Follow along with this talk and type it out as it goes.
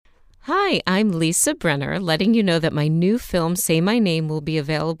Hi, I'm Lisa Brenner, letting you know that my new film, Say My Name, will be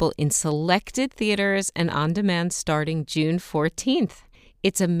available in selected theaters and on demand starting June 14th.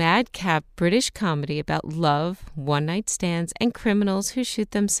 It's a madcap British comedy about love, one-night stands, and criminals who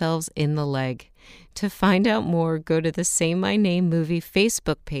shoot themselves in the leg. To find out more, go to the Say My Name Movie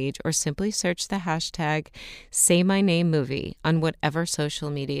Facebook page or simply search the hashtag Say My Name Movie on whatever social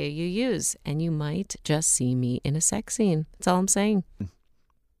media you use, and you might just see me in a sex scene. That's all I'm saying.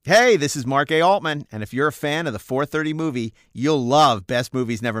 Hey, this is Mark Altman, and if you're a fan of the 4:30 movie, you'll love Best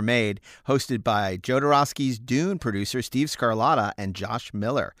Movies Never Made, hosted by Jodorowsky's Dune producer Steve Scarlatta and Josh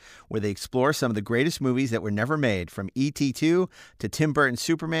Miller, where they explore some of the greatest movies that were never made, from E.T. 2 to Tim Burton's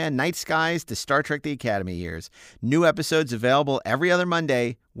Superman, Night Skies to Star Trek The Academy Years. New episodes available every other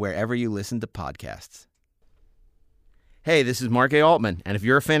Monday, wherever you listen to podcasts. Hey, this is Mark Altman, and if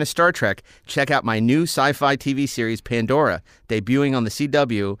you're a fan of Star Trek, check out my new sci-fi TV series, Pandora, debuting on the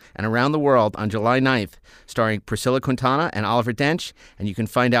CW and around the world on July 9th, starring Priscilla Quintana and Oliver Dench, and you can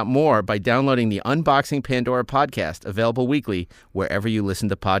find out more by downloading the Unboxing Pandora podcast, available weekly wherever you listen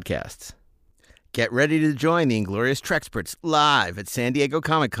to podcasts. Get ready to join the Inglorious Treksperts live at San Diego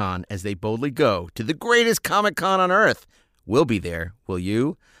Comic-Con as they boldly go to the greatest Comic-Con on Earth. We'll be there. Will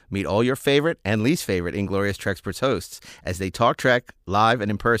you? Meet all your favorite and least favorite Inglorious Treksperts hosts as they talk Trek live and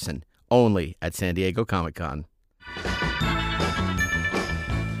in person, only at San Diego Comic-Con.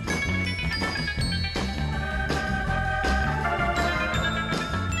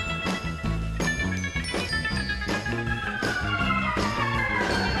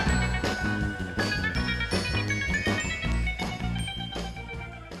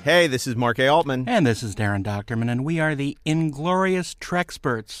 Hey, this is Mark Altman. And this is Darren Doctorman, and we are the Inglorious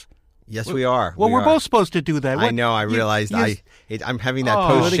Treksperts. Yes, we are. Well, we're both supposed to do that. I know. I realized I'm having that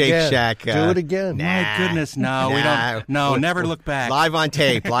post-Shake Shack. Do it again. My goodness, no, we don't. No, never look back. Live on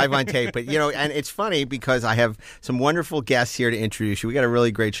tape. But, and it's funny because I have some wonderful guests here to introduce you. We got a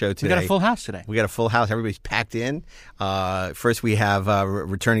really great show today. We got a full house today. We got a full house. Everybody's packed in. First, we have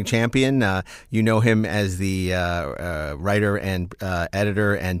returning champion. You know him as the writer and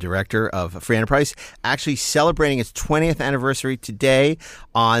editor and director of Free Enterprise. Actually celebrating its 20th anniversary today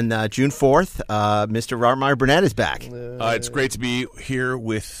on June 4th. Mr. Robert Meyer Burnett is back. It's great to be here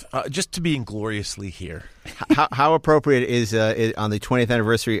with, just to be ingloriously here. How appropriate is on the 20th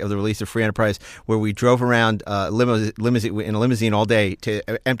anniversary of the release of Free Enterprise, where we drove around in a limousine all day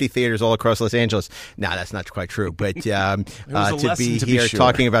to empty theaters all across Los Angeles? No, that's not quite true. But to be here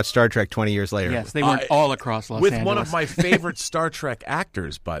talking about Star Trek 20 years later. Yes, they weren't all across Los Angeles. With one of my favorite Star Trek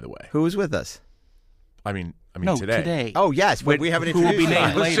actors, by the way. Who was with us? I mean, today. Oh, yes. We haven't Who will be introduced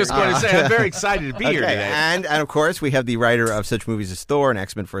named I was later. just going to say, I'm very excited to be here today. And, of course, we have the writer of such movies as Thor and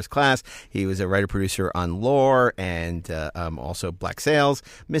X-Men First Class. He was a writer-producer on Lore and also Black Sails.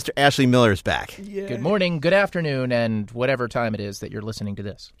 Mr. Ashley Miller is back. Yeah. Good morning, good afternoon, and whatever time it is that you're listening to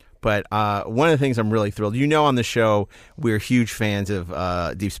this. But one of the things I'm really thrilled, on the show, we're huge fans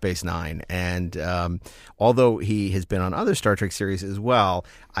of Deep Space Nine. And although he has been on other Star Trek series as well,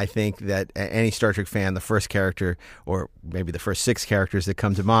 I think that any Star Trek fan, the first character, or maybe the first 6 characters that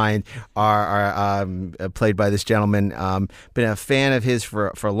come to mind, are played by this gentleman. Been a fan of his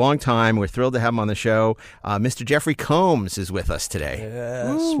for a long time. We're thrilled to have him on the show. Mr. Jeffrey Combs is with us today.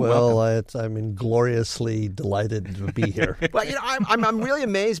 Yes, I'm ingloriously delighted to be here. Well, I'm really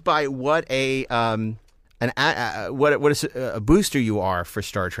amazed by what a booster you are for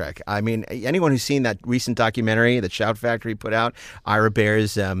Star Trek. I mean, anyone who's seen that recent documentary that Shout Factory put out, Ira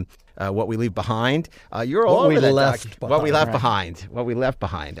Bear's What We Leave Behind, you're all over that. What We Left Behind. What We Left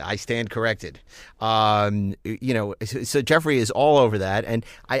Behind. I stand corrected. So Jeffrey is all over that, and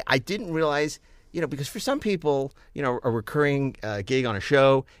I didn't realize. Because for some people, a recurring gig on a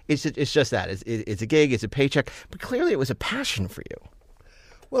show, it's just that. It's a gig, it's a paycheck. But clearly it was a passion for you.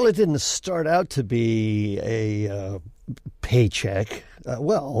 Well, it didn't start out to be a paycheck.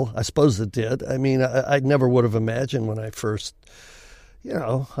 I suppose it did. I mean, I never would have imagined when I first,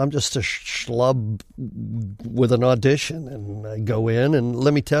 I'm just a schlub with an audition. And I go in, and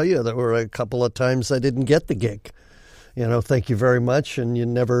let me tell you, there were a couple of times I didn't get the gig. Thank you very much, and you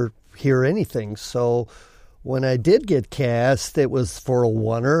never hear anything. So when I did get cast, it was for a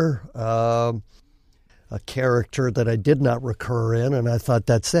oneer, a character that I did not recur in, and I thought,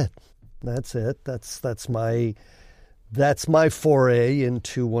 that's it. That's my foray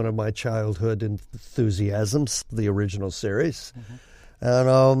into one of my childhood enthusiasms, the original series. Mm-hmm.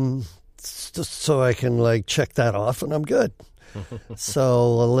 And just so I can check that off, and I'm good. So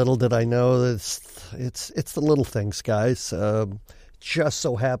a little did I know that it's the little things, guys. Just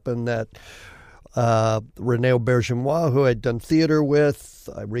so happened that René Aubergimois, who I'd done theater with.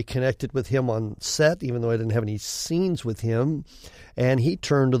 I reconnected with him on set, even though I didn't have any scenes with him. And he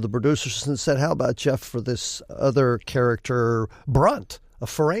turned to the producers and said, how about Jeff for this other character, Brunt, a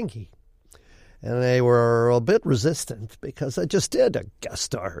Ferengi? And they were a bit resistant because I just did a guest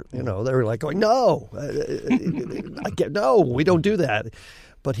star. They were like going, no, no, we don't do that.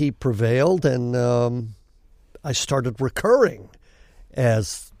 But he prevailed, and I started recurring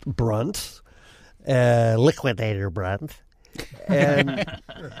as Brunt, Liquidator Brunt. And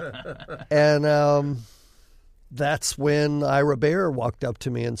that's when Ira Behr walked up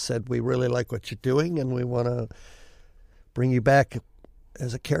to me and said, we really like what you're doing, and we want to bring you back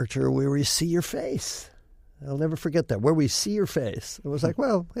as a character where we see your face. I'll never forget that, where we see your face. It was like,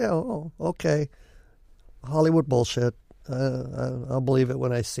 well, okay, Hollywood bullshit. I'll believe it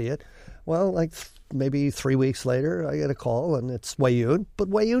when I see it. Well, like maybe 3 weeks later, I get a call, and it's Weyoun, but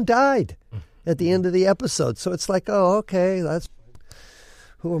Weyoun died at the end of the episode. So it's like, oh, okay,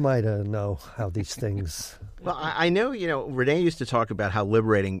 who am I to know how these things... Well, I know, Renee used to talk about how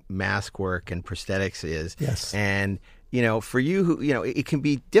liberating mask work and prosthetics is. Yes. And, for you, it can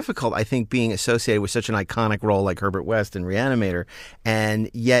be difficult, I think, being associated with such an iconic role like Herbert West in Reanimator. And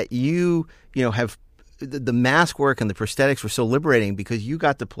yet you have... The mask work and the prosthetics were so liberating because you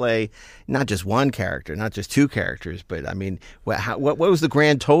got to play not just one character, not just two characters, but I mean, what was the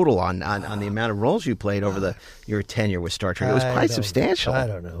grand total on the amount of roles you played over your tenure with Star Trek? It was quite substantial. I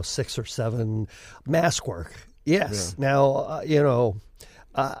don't know, 6 or 7 mask work. Yes. Yeah. Now,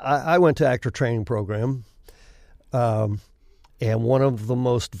 I went to actor training program, and one of the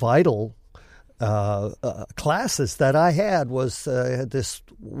most vital classes that I had was I had this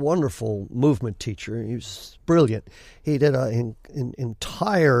wonderful movement teacher. He was brilliant. He did an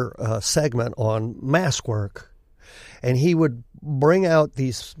entire segment on mask work, and he would bring out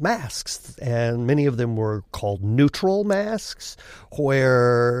these masks, and many of them were called neutral masks,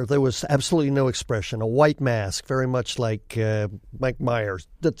 where there was absolutely no expression. A white mask, very much like Mike Myers,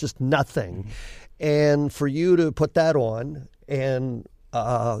 just nothing. And for you to put that on and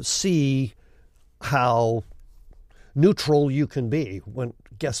see how neutral you can be when,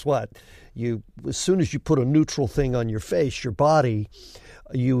 guess what? As soon as you put a neutral thing on your face, your body,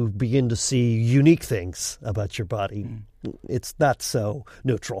 you begin to see unique things about your body. It's not so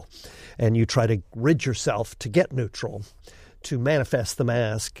neutral. And you try to rid yourself to get neutral, to manifest the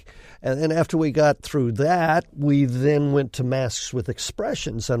mask. And then after we got through that, we then went to masks with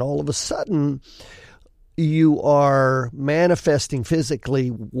expressions. And all of a sudden, you are manifesting physically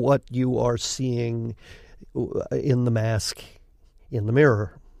what you are seeing in the mask in the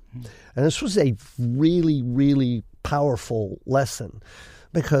mirror. And this was a really, really powerful lesson,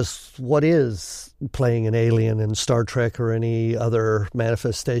 because what is playing an alien in Star Trek or any other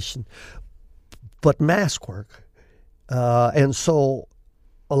manifestation but mask work? And so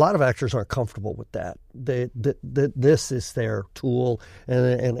a lot of actors aren't comfortable with that. This is their tool,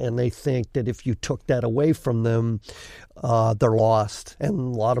 and they think that if you took that away from them, they're lost, and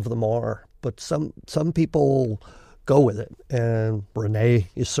a lot of them are. But some people go with it, and Renee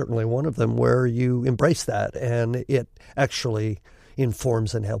is certainly one of them, where you embrace that, and it actually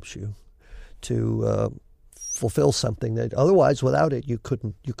informs and helps you to fulfill something that otherwise, without it, you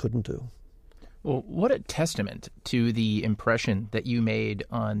couldn't do. Well, what a testament to the impression that you made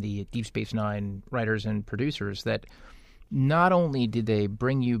on the Deep Space Nine writers and producers, that not only did they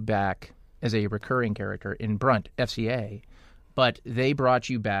bring you back as a recurring character in Brunt, FCA, but they brought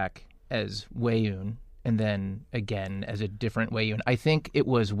you back as Weyoun, and then again as a different Weyoun. I think it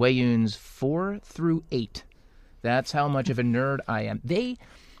was Weyoun's 4 through 8. That's how much of a nerd I am.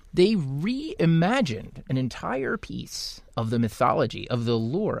 They reimagined an entire piece of the mythology, of the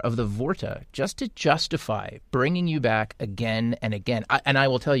lore, of the Vorta, just to justify bringing you back again and again. And I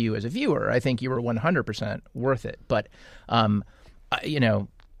will tell you, as a viewer, I think you were 100% worth it. But,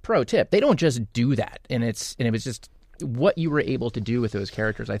 pro tip, they don't just do that. And it was just what you were able to do with those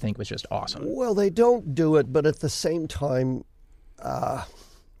characters, I think, was just awesome. Well, they don't do it, but at the same time,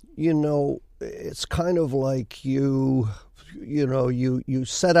 it's kind of like you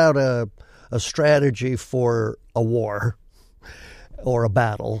set out a strategy for a war or a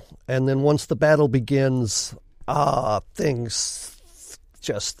battle, and then once the battle begins, things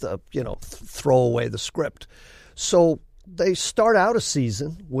just throw away the script. So they start out a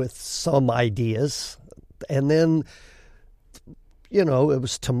season with some ideas, and then it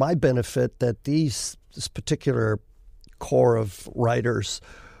was to my benefit that this particular core of writers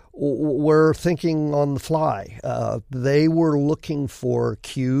were thinking on the fly. They were looking for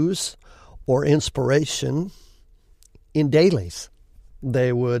cues or inspiration in dailies.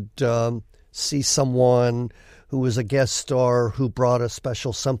 They would see someone who was a guest star who brought a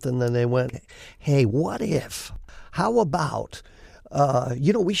special something, then they went, hey, what if? How about,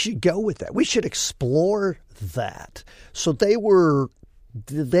 we should go with that. We should explore that. So they were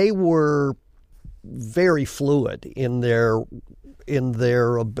very fluid in their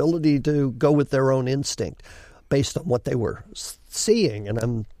ability to go with their own instinct based on what they were seeing. And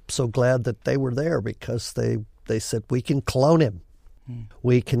I'm so glad that they were there, because they said, we can clone him.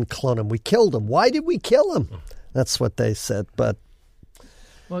 We can clone him. We killed him. Why did we kill him? That's what they said. But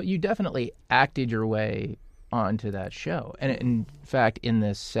well, you definitely acted your way onto that show. And in fact, in the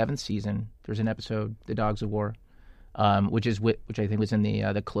 7th season, there's an episode, The Dogs of War, which I think was in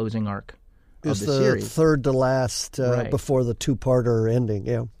the closing arc of the series. Third to last before the 2-parter ending,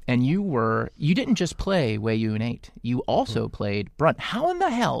 yeah. And you didn't just play Wei Yun 8. You also played Brunt. How in the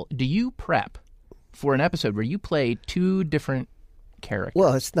hell do you prep for an episode where you play 2 different characters?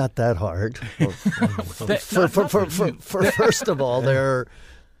 Well, it's not that hard. First of all,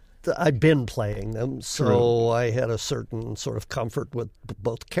 I've been playing them, so I had a certain sort of comfort with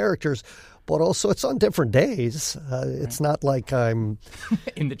both characters. But also, it's on different days. It's not like I'm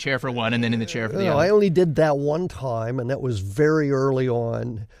in the chair for one and then in the chair for the other. I only did that one time, and that was very early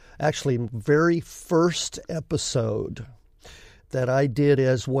on. Actually, very first episode that I did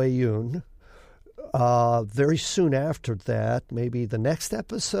as Wei Yun. Very soon after that, maybe the next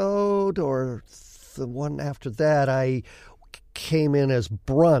episode or the one after that, I came in as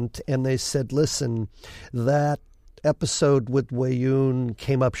Brunt, and they said, listen, that episode with Wei Yun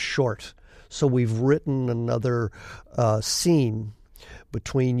came up short. So we've written another scene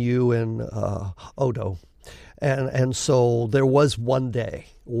between you and Odo. And so there was one day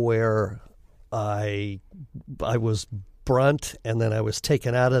where I was Brunt, and then I was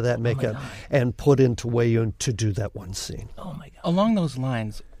taken out of that makeup and put into Wei Yun to do that one scene. Oh, my God. Along those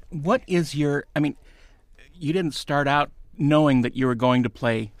lines, what is you didn't start out knowing that you were going to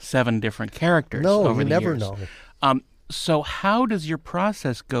play 7 different characters over the years. No, you never know. So how does your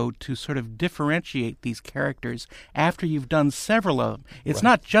process go to sort of differentiate these characters after you've done several of them? It's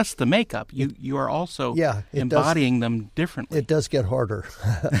not just the makeup. You are also embodying them differently. It does get harder.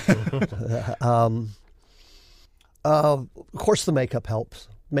 Of course, the makeup helps.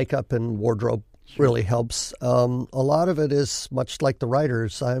 Makeup and wardrobe really helps. A lot of it is much like the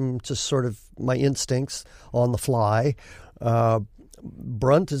writers. I'm just sort of my instincts on the fly.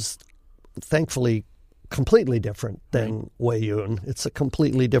 Brunt is thankfully completely different than Wei Yun. It's a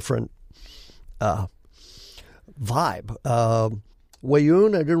completely different vibe. Wei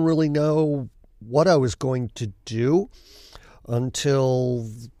Yun, I didn't really know what I was going to do until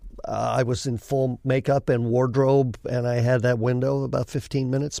I was in full makeup and wardrobe, and I had that window about 15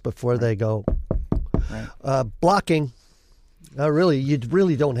 minutes before they go. Blocking. You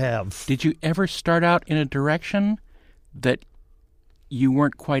really don't have. Did you ever start out in a direction that you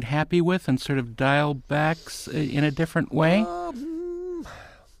weren't quite happy with and sort of dial back in a different way?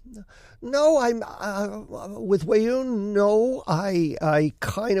 No, I'm with Wei Yun. No, I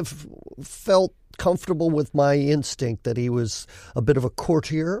kind of felt comfortable with my instinct that he was a bit of a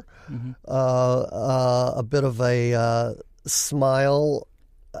courtier, a bit of a smile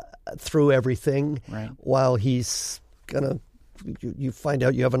through everything, while he's gonna. You find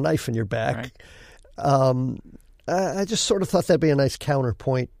out you have a knife in your back. I just sort of thought that'd be a nice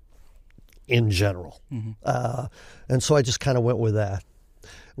counterpoint in general. And so I just kind of went with that.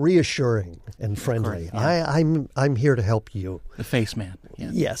 Reassuring and friendly. I'm here to help you. The face man.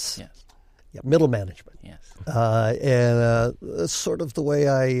 Yes. Yeah, middle management. Yes. And that's sort of the way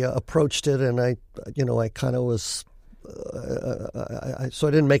I approached it, and I kind of was. So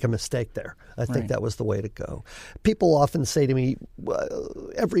I didn't make a mistake there. I think that was the way to go. People often say to me,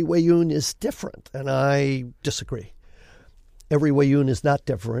 every Wei Yun is different, and I disagree. Every Wei Yun is not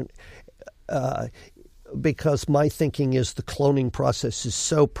different because my thinking is the cloning process is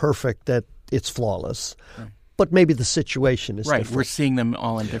so perfect that it's flawless. But maybe the situation is different. We're seeing them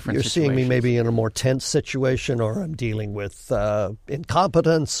all in different situations. You're seeing me maybe in a more tense situation, or I'm dealing with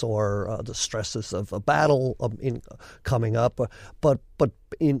incompetence or the stresses of a battle coming up. But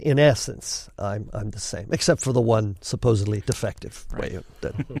in essence, I'm the same, except for the one supposedly defective way.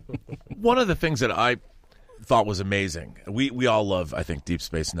 One of the things that I thought was amazing, we all love, I think, Deep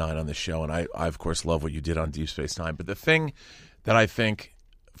Space Nine on this show, and I of course love what you did on Deep Space Nine. But the thing that I think,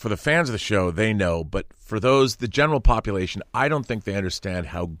 for the fans of the show, they know, but for the general population, I don't think they understand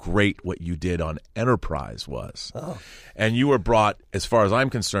how great what you did on Enterprise was. And you were brought, as far as I'm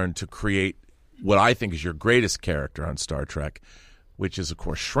concerned, to create what I think is your greatest character on Star Trek, which is, of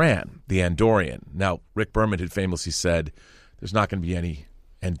course, Shran, the Andorian. Now, Rick Berman had famously said there's not going to be any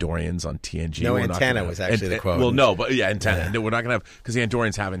Andorians on TNG. No antenna was actually the quote. Well, no, but yeah, antenna. Yeah. We're not going to have, because the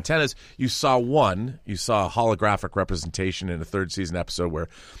Andorians have antennas. You saw a holographic representation in a third season episode where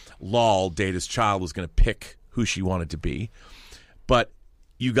Lal, Data's child, was going to pick who she wanted to be. But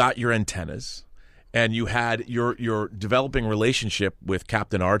you got your antennas, and you had your developing relationship with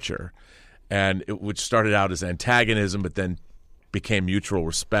Captain Archer, and which started out as antagonism, but then became mutual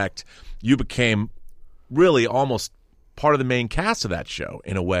respect. You became really almost part of the main cast of that show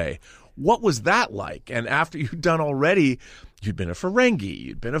in a way. What was that like? And after you'd done already, you'd been a Ferengi,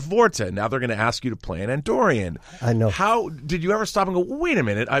 you'd been a Vorta, and now they're going to ask you to play an Andorian. I know. How did you ever stop and go, wait a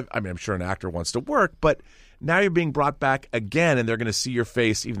minute, I mean, I'm sure an actor wants to work, but now you're being brought back again, and they're going to see your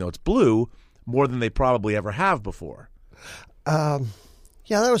face, even though it's blue, more than they probably ever have before. Yeah,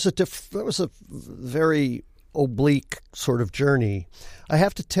 that was a very oblique sort of journey. I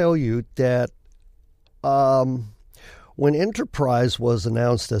have to tell you that when Enterprise was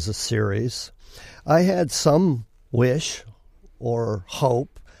announced as a series, I had some wish or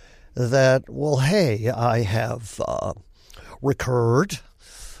hope that, well, hey, I have recurred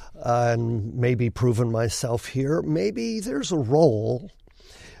and maybe proven myself here. Maybe there's a role.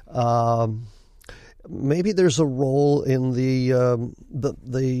 Maybe there's a role in the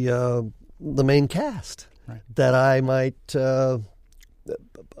main cast, right, that I might try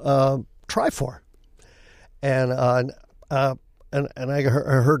for. And I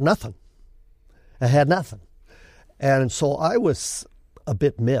heard nothing. I had nothing. And so I was a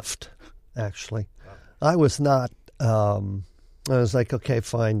bit miffed, actually. Wow. I was not, I was like, okay,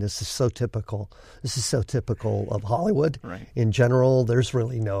 fine, this is so typical. This is so typical of Hollywood. Right. In general, there's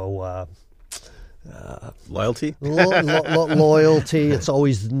really no... loyalty? Loyalty. It's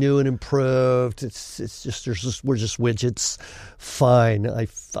always new and improved. It's just we're just widgets. Fine. I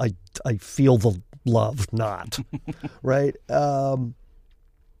feel the love, not right.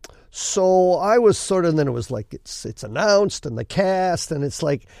 So I was sort of, and then it was like it's announced and the cast, and it's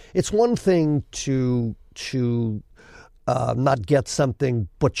like it's one thing to not get something,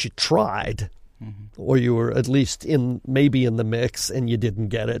 but you tried. Mm-hmm. Or you were at least maybe in the mix and you didn't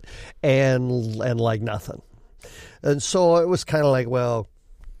get it, and like nothing. And so it was kind of like, well,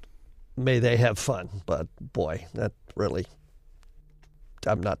 may they have fun, but boy, that really,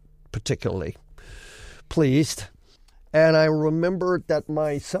 I'm not particularly pleased. And I remembered that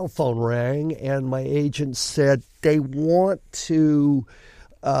my cell phone rang and my agent said they want to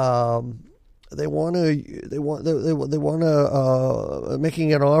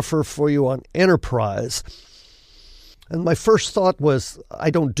making an offer for you on Enterprise. And my first thought was,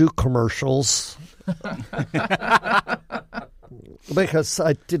 I don't do commercials. Because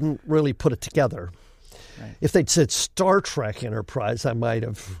I didn't really put it together. Right. If they'd said Star Trek Enterprise, I might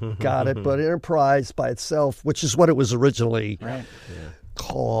have got it. But Enterprise by itself, which is what it was originally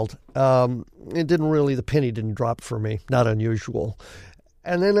called, it didn't really, the penny didn't drop for me. Not unusual.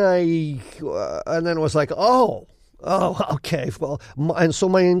 And then it was like, oh, okay. Well, and so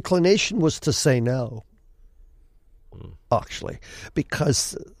my inclination was to say no, actually,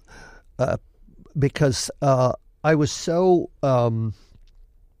 because I was so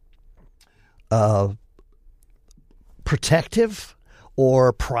protective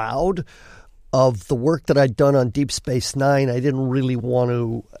or proud of the work that I'd done on Deep Space Nine. I didn't really want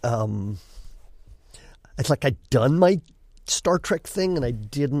to. It's like I'd done my Star Trek thing, and I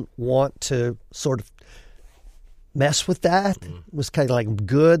didn't want to sort of mess with that. It was kind of like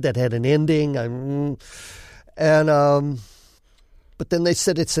good, that had an ending. But then they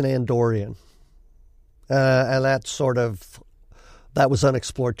said it's an Andorian. And that was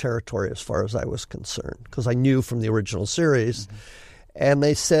unexplored territory as far as I was concerned, because I knew from the original series. Mm-hmm. And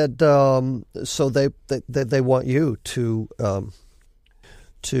they said, so they want you to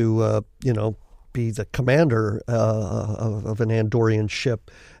be the commander of an Andorian ship.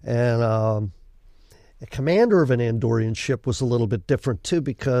 And a commander of an Andorian ship was a little bit different, too,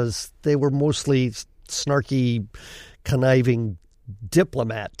 because they were mostly snarky, conniving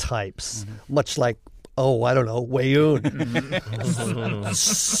diplomat types, much like, I don't know, Weyoun.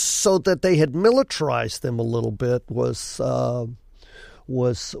 So that they had militarized them a little bit was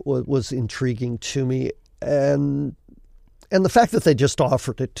intriguing to me. And the fact that they just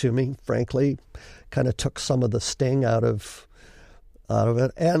offered it to me, frankly, kind of took some of the sting out of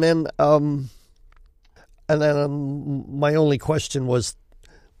it. And then my only question was,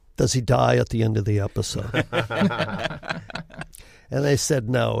 does he die at the end of the episode? And they said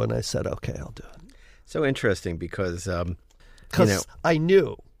no, and I said, okay, I'll do it. So interesting because I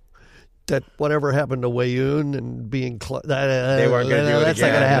knew that whatever happened to Wei-Yun and being they weren't going to do it that's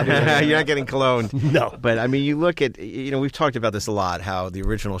again. not going to happen. You're not getting cloned. No. But, I mean, you look at, we've talked about this a lot, how the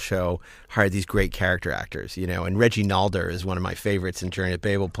original show hired these great character actors, and Reggie Nalder is one of my favorites in Journey to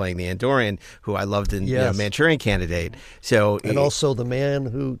Babel, playing the Andorian, who I loved in Manchurian Candidate. And also the man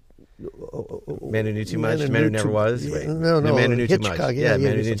who... Man Who Knew Too Much, Man Who Never Was. Yeah, no, Man Who Knew Hitchcock, Too Much. Yeah,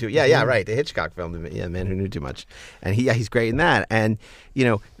 Man Who Knew Too. Yeah, right. The Hitchcock film. Yeah, Man Who Knew Too Much, and he's great in that. And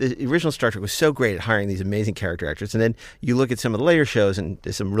the original Star Trek was so great at hiring these amazing character actors. And then you look at some of the later shows, and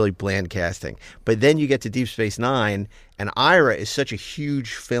there's some really bland casting. But then you get to Deep Space Nine, and Ira is such a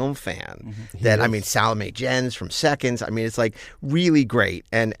huge film fan that Salome Jens from Seconds. I mean, it's like really great,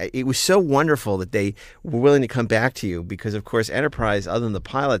 and it was so wonderful that they were willing to come back to you because, of course, Enterprise, other than the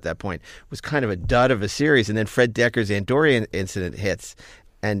pilot at that point, was kind of a dud of a series. And then Fred Decker's Andorian incident hits,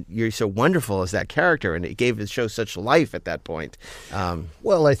 and you're so wonderful as that character, and it gave the show such life at that point.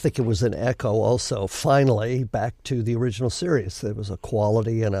 Well, I think it was an echo also, finally, back to the original series. There was a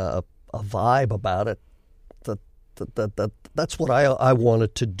quality and a vibe about it. That's what I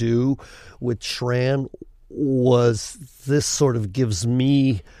wanted to do with Shran. Was this sort of gives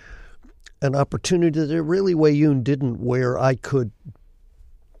me an opportunity that really Wei-Yun didn't, where I could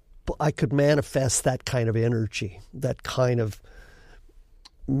manifest that kind of energy, that kind of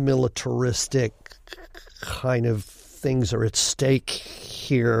militaristic kind of things are at stake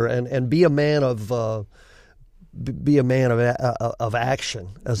here, and be a man of action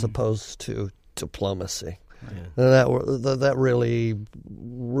as opposed to diplomacy. Yeah. And that really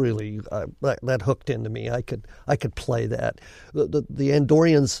that hooked into me. I could play that. The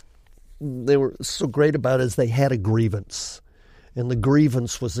Andorians, they were so great about it is they had a grievance, and the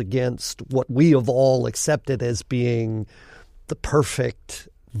grievance was against what we have all accepted as being the perfect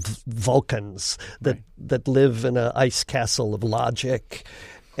Vulcans that live in an ice castle of logic.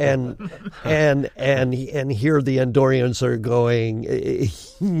 And here the Andorians are going,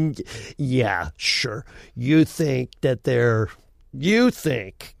 yeah, sure. You think that they're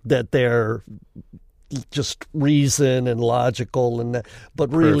just reason and logical,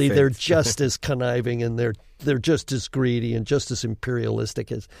 but really they're just as conniving, and they're just as greedy and just as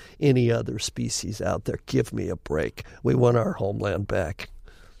imperialistic as any other species out there. Give me a break. We want our homeland back.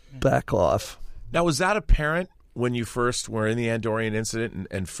 Back off. Now, was that apparent when you first were in the Andorian incident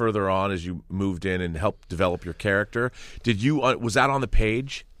and further on as you moved in and helped develop your character? Was that on the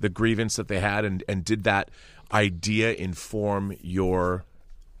page, the grievance that they had, and did that idea inform your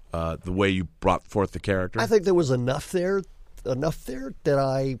the way you brought forth the character? I think there was enough there that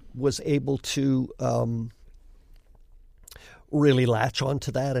I was able to really latch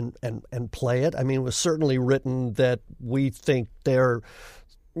onto that and play it. I mean, it was certainly written that we think they're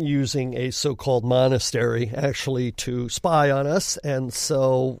using a so-called monastery actually to spy on us, and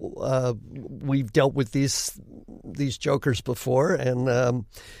so we've dealt with these jokers before, and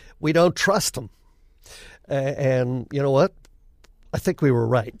we don't trust them. And you know what? I think we were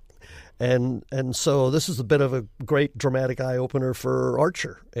right. And so this is a bit of a great dramatic eye opener for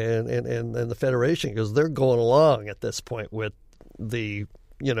Archer and the Federation, because they're going along at this point with the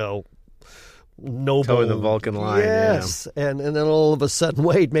noble, towing the Vulcan line. Yes, yeah. And then all of a sudden,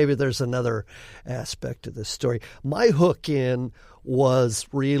 wait, maybe there's another aspect to this story. My hook in was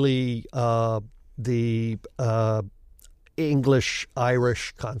really the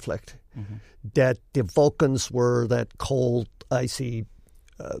English-Irish conflict. Mm-hmm. That the Vulcans were that cold, icy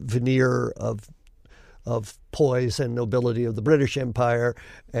veneer of poise and nobility of the British Empire,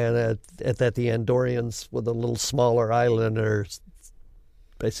 and that the Andorians were the little smaller islanders,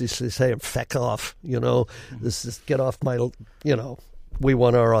 basically saying, feck off, this is get off my, we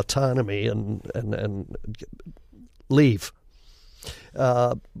want our autonomy and leave.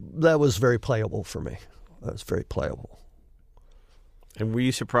 That was very playable for me. That was very playable. And were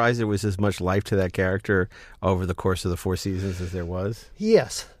you surprised there was as much life to that character over the course of the 4 seasons as there was?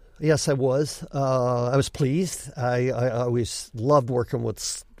 Yes, I was. I was pleased. I always loved working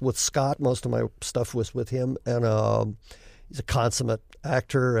with Scott. Most of my stuff was with him, and he's a consummate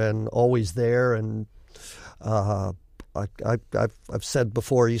actor and always there. And I've said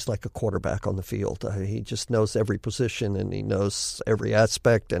before, he's like a quarterback on the field. He just knows every position, and he knows every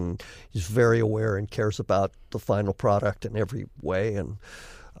aspect, and he's very aware and cares about the final product in every way, and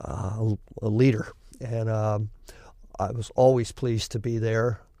a leader. And I was always pleased to be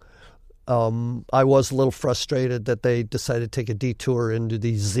there. I was a little frustrated that they decided to take a detour into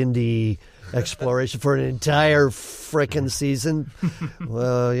the Xindi exploration for an entire frickin' season.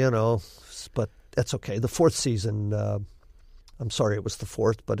 Well, but that's okay. The 4th season, I'm sorry it was the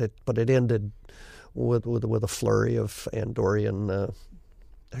 4th, but it ended with a flurry of Andorian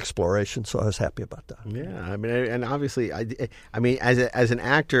exploration, so I was happy about that. Yeah, I mean, and obviously, I mean, as an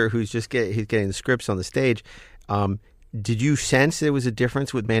actor who's he's getting the scripts on the stage, did you sense there was a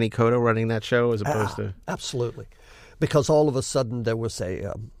difference with Manny Cotto running that show as opposed to? Absolutely, because all of a sudden there was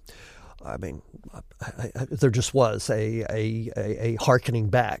there just was a hearkening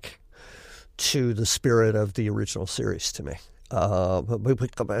back to the spirit of the original series to me.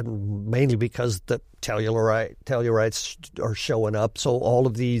 Mainly because the Tellurites are showing up. So all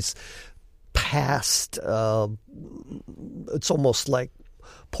of these past, it's almost like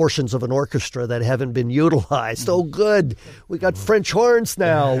portions of an orchestra that haven't been utilized. Oh, good. We got French horns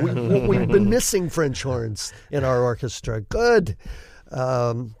now. We've been missing French horns in our orchestra. Good.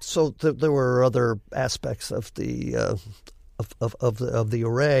 So there were other aspects of the of the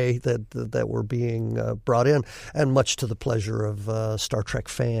array that were being brought in, and much to the pleasure of Star Trek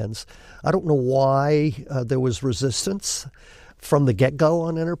fans. I don't know why there was resistance from the get-go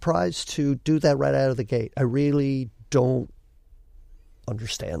on Enterprise to do that right out of the gate. I really don't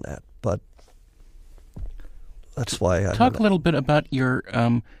understand that, but that's why I talk a little bit about your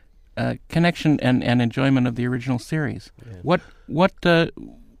connection and enjoyment of the original series. Yeah.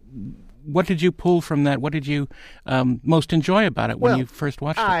 What did you pull from that? What did you most enjoy about it when you first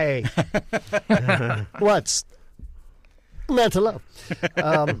watched it? What's meant to love?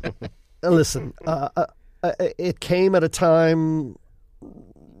 Listen, it came at a time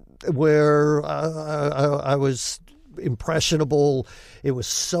where I was impressionable. It was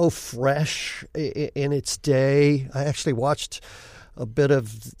so fresh in its day. I actually watched a bit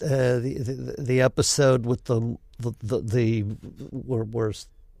of the episode with where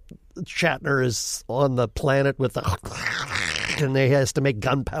Shatner is on the planet with and he has to make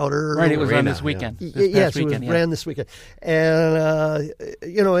gunpowder. Right, it was on this weekend. Yes, it ran this weekend. And,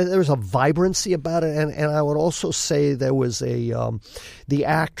 there was a vibrancy about it. And I would also say there was the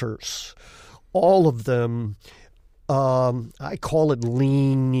actors, all of them, I call it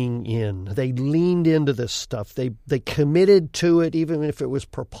leaning in. They leaned into this stuff. They committed to it, even if it was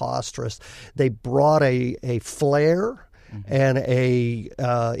preposterous. They brought a flair and a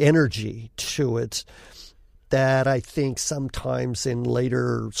energy to it that I think sometimes in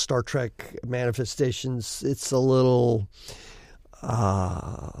later Star Trek manifestations it's a little there's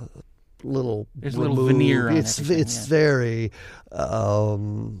a little veneer on it's very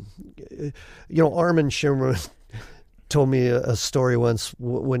Armin Shimmer told me a story once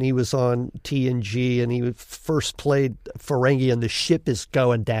when he was on TNG and he first played Ferengi and the ship is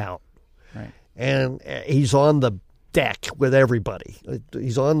going down, right, and he's on the deck with everybody.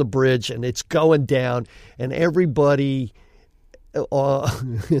 He's on the bridge and it's going down, and everybody in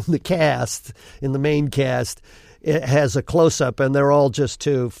the main cast, it has a close-up, and they're all just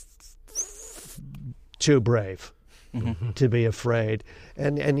too brave to be afraid.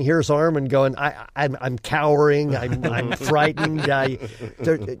 And here's Armin going, I'm cowering, I'm frightened. This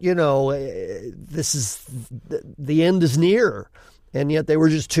is the end is near, and yet they were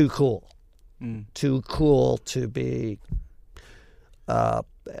just too cool. Too cool to be,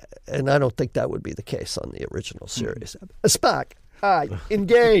 and I don't think that would be the case on the original series. Spock, I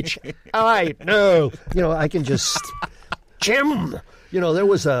engage. I no. I can just Jim. There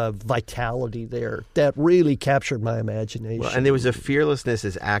was a vitality there that really captured my imagination. Well, and there was a fearlessness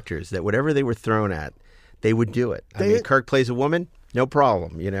as actors that whatever they were thrown at, they would do it. I mean, Kirk plays a woman. No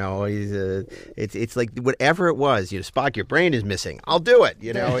problem, He's it's like whatever it was. Spock, your brain is missing. I'll do it.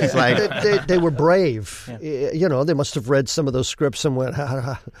 It's like they were brave. Yeah. They must have read some of those scripts and went,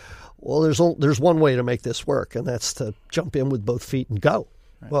 well, there's one way to make this work, and that's to jump in with both feet and go.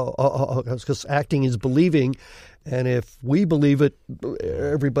 Right. Well, because acting is believing, and if we believe it,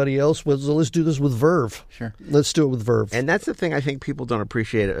 everybody else will. So let's do this with verve. Sure, let's do it with verve. And that's the thing I think people don't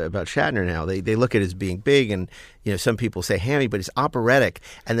appreciate about Shatner now. They look at it as being big, and some people say hammy, but it's operatic.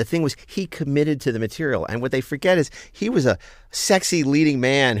 And the thing was, he committed to the material. And what they forget is he was a sexy leading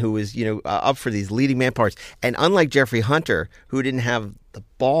man who was up for these leading man parts. And unlike Jeffrey Hunter, who didn't have the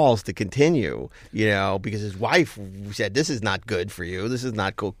balls to continue, because his wife said, this is not good for you. This is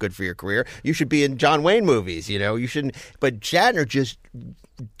not good for your career. You should be in John Wayne movies, you shouldn't. But Shatner just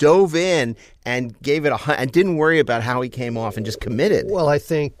dove in and gave it and didn't worry about how he came off and just committed. Well, I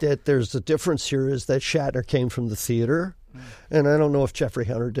think that there's a difference here is that Shatner came from the theater, and I don't know if Jeffrey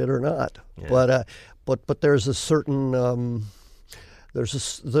Hunter did or not. Yeah. But there's a certain there's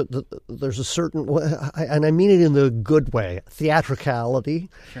a certain, and I mean it in the good way, theatricality,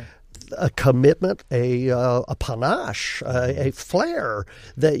 sure, a commitment, a panache, a flair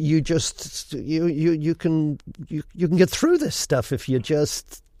that you just you can get through this stuff if you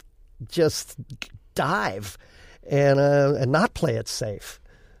just dive and not play it safe.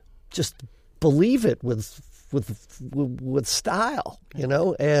 just believe it with style, you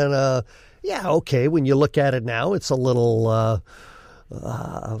know. And yeah, okay, when you look at it now, it's a little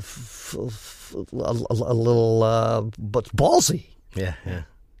but ballsy. Yeah.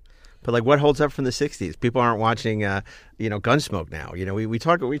 But like, what holds up from the '60s? People aren't watching, Gunsmoke now. You know, we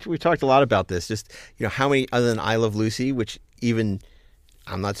talked a lot about this. Just, you know, how many, other than I Love Lucy, which even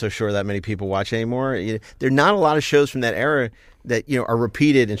I'm not so sure that many people watch anymore. There are not a lot of shows from that era that, you know, are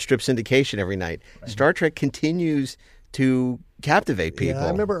repeated in strip syndication every night. Right. Star Trek continues to captivate people. Yeah, I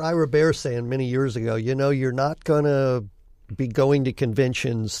remember Ira Bear saying many years ago, you know, you're not going to be going to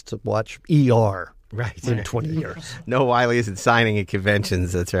conventions to watch ER. Right. In 20 years. No Wiley isn't signing at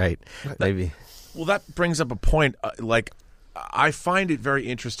conventions. That's right. Maybe. Well, that brings up a point. I find it very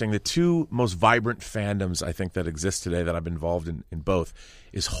interesting. The two most vibrant fandoms, I think, that exist today that I've been involved in both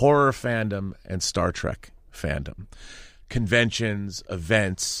is horror fandom and Star Trek fandom. Conventions,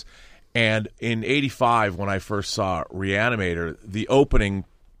 events. And in 85, when I first saw Reanimator, the opening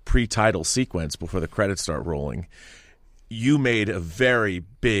pre-title sequence before the credits start rolling, you made a very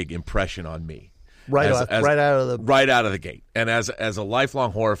big impression on me. Right out of the gate. And as a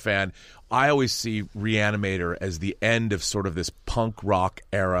lifelong horror fan, I always see Reanimator as the end of sort of this punk rock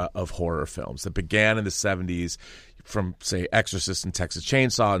era of horror films that began in the 70s from, say, Exorcist and Texas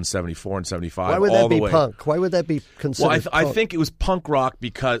Chainsaw in 74 and 75. Why would that be punk? Why would that be considered punk? I think it was punk rock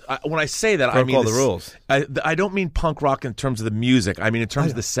because when I say that, I mean all the rules. I don't mean punk rock in terms of the music. I mean in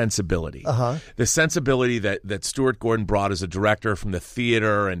terms of the sensibility. Uh-huh. The sensibility that Stuart Gordon brought as a director from the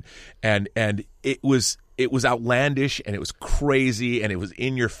theater, and it was outlandish, and it was crazy, and it was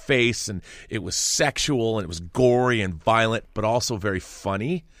in your face, and it was sexual, and it was gory and violent, but also very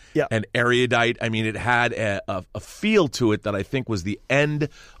funny. Yeah. And erudite. I mean, it had a feel to it that I think was the end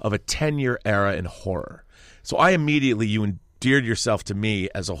of a 10-year era in horror. So you endeared yourself to me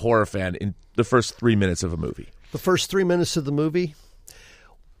as a horror fan in the first 3 minutes of a movie. The first 3 minutes of the movie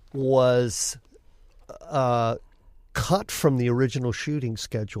was cut from the original shooting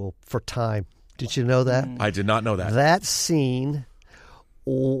schedule for time. Did you know that? I did not know that. That scene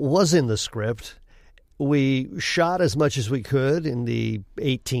was in the script. We shot as much as we could in the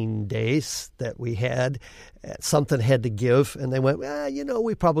 18 days that we had. Something had to give, and they went,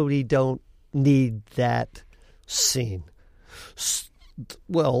 we probably don't need that scene.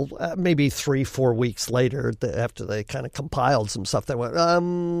 Well, maybe 3-4 weeks later, after they kind of compiled some stuff, they went,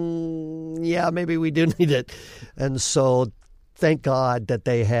 maybe we do need it. And so thank God that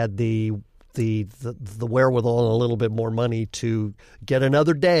they had the wherewithal and a little bit more money to get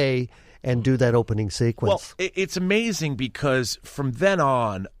another day and do that opening sequence. Well, it's amazing because from then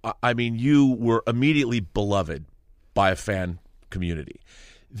on, I mean, you were immediately beloved by a fan community.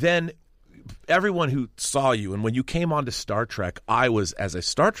 Then everyone who saw you, and when you came on to Star Trek, I was, as a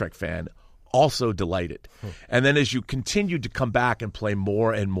Star Trek fan, also delighted. And then as you continued to come back and play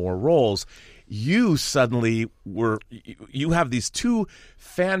more and more roles, you suddenly you have these two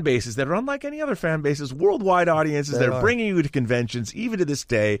fan bases that are unlike any other fan bases, worldwide audiences that are bringing you to conventions. Even to this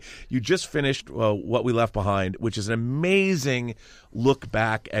day, you just finished What We Left Behind, which is an amazing look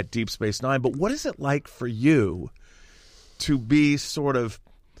back at Deep Space Nine. But what is it like for you to be sort of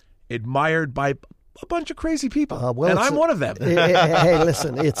admired by a bunch of crazy people, and I'm one of them? Hey,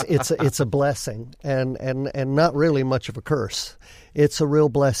 listen, it's a blessing, and not really much of a curse. It's a real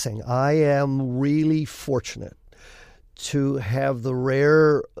blessing. I am really fortunate to have the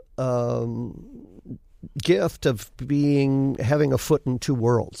rare gift of having a foot in two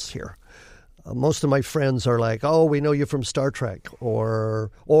worlds here. Most of my friends are like, "Oh, we know you from Star Trek,"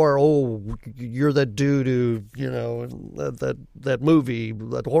 or "Oh, you're that dude who, that movie,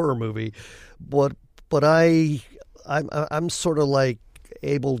 that horror movie." But I'm sort of like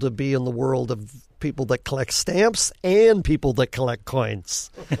able to be in the world of people that collect stamps and people that collect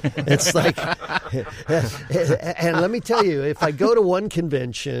coins. It's like, and let me tell you, if I go to one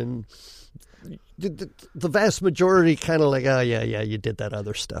convention, the vast majority kind of like, "Oh yeah, you did that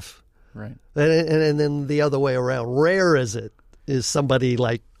other stuff." Right. And then the other way around. Rare is somebody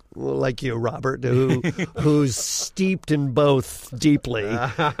like you, Robert, who's steeped in both deeply.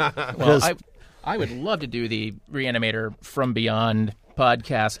 Well, I would love to do the Reanimator From Beyond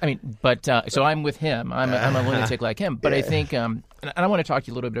podcast. I mean, but so I'm with him. I'm a lunatic like him. But I think, and I want to talk to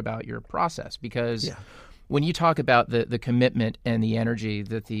you a little bit about your process, because when you talk about the commitment and the energy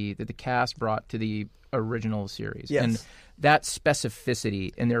that the cast brought to the original series, and that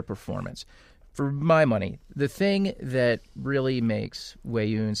specificity in their performance, for my money, the thing that really makes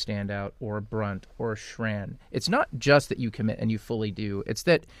Weyoun stand out, or Brunt, or Shran, it's not just that you commit and you fully do. It's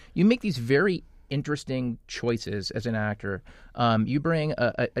that you make these very interesting choices as an actor. You bring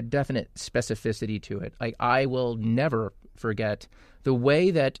a definite specificity to it. Like, I will never forget the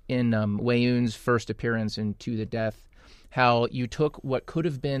way that in Wei-Yun's first appearance in To the Death, how you took what could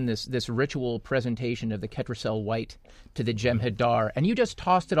have been this ritual presentation of the Ketracel White to the Jem'Hadar, and you just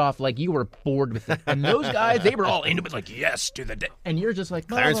tossed it off like you were bored with it. And those guys, they were all into it, like, yes, to the death. And you're just like,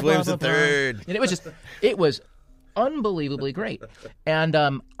 blah, Clarence blah, Williams blah, blah, blah. III. And it was unbelievably great. And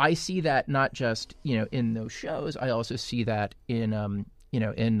I see that not just, in those shows. I also see that in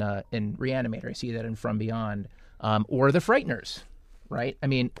Reanimator. I see that in From Beyond, or The Frighteners. Right? I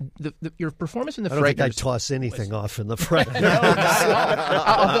mean, your performance in The Frighteners... I don't think I'd toss anything off in The Frighteners. No, not at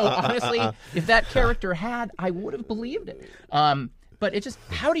all. Although, honestly, if that character had, I would have believed it. But it's just,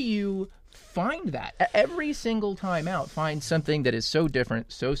 how do you find that? Every single time out, find something that is so different,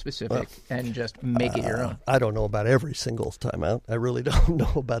 so specific, and just make it your own. I don't know about every single time out. I really don't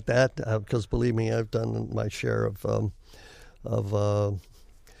know about that, because, believe me, I've done my share of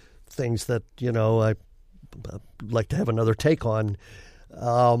things that, I like to have another take on.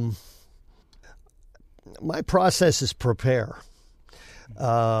 My process is prepare.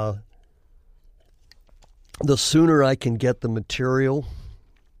 The sooner I can get the material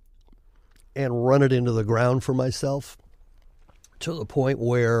and run it into the ground for myself to the point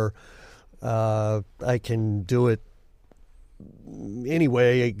where I can do it any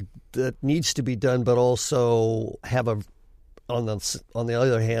way that needs to be done, but also have on the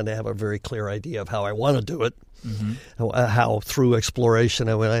other hand, I have a very clear idea of how I want to do it, how through exploration.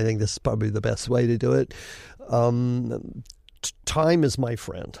 I think this is probably the best way to do it. Time is my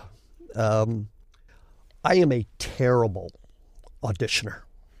friend. I am a terrible auditioner.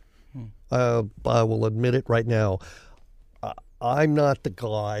 I will admit it right now. I'm not the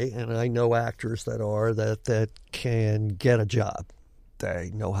guy, and I know actors that can get a job.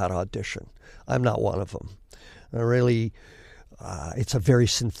 They know how to audition. I'm not one of them. It's a very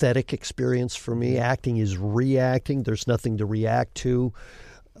synthetic experience for me. Acting is reacting. There's nothing to react to.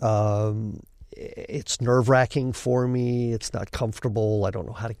 It's nerve-wracking for me. It's not comfortable. I don't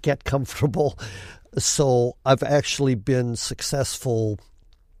know how to get comfortable. So I've actually been successful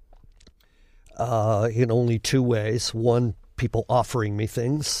in only two ways. One, people offering me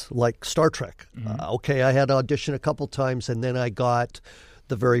things like Star Trek. Okay, I had to audition a couple times, and then I got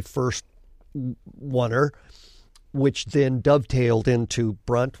the very first oneer, which then dovetailed into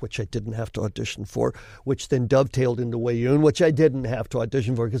Brunt, which I didn't have to audition for, which then dovetailed into Wei-Yun, which I didn't have to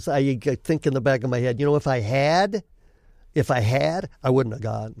audition for, because I think in the back of my head, if I had, I wouldn't have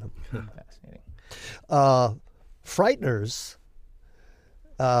gotten them. Fascinating. Frighteners,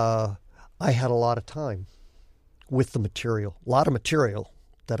 I had a lot of time with the material, a lot of material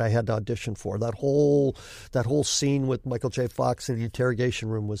that I had to audition for. That whole scene with Michael J. Fox in the interrogation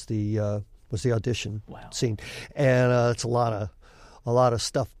room was the audition scene, and it's a lot of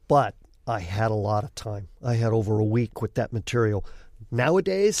stuff. But I had a lot of time. I had over a week with that material.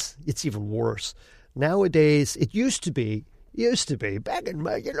 Nowadays, it's even worse. Nowadays, it used to be back in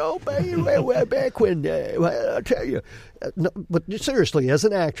my, back when I'll tell you. No, but seriously, as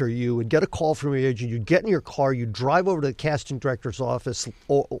an actor, you would get a call from your agent. You'd get in your car. You'd drive over to the casting director's office,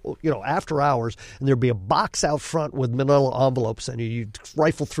 after hours, and there'd be a box out front with manila envelopes, and you'd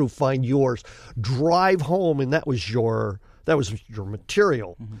rifle through, find yours, drive home, and that was your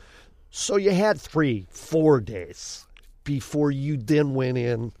material. Mm-hmm. So you had 3-4 days before you then went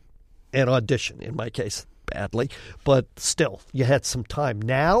in and auditioned. In my case, badly, but still, you had some time.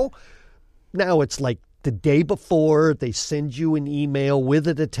 Now it's like the day before, they send you an email with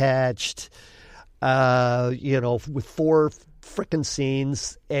it attached, with 4 frickin'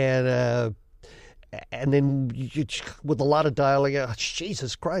 scenes, and then you, with a lot of dialogue,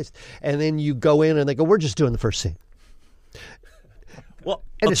 Jesus Christ, and then you go in and they go, we're just doing the first scene. Well,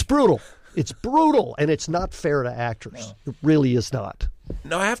 and it's brutal. It's brutal, and it's not fair to actors. No. It really is not.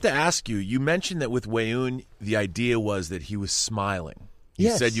 Now, I have to ask you, you mentioned that with Wei-Yun, the idea was that he was smiling.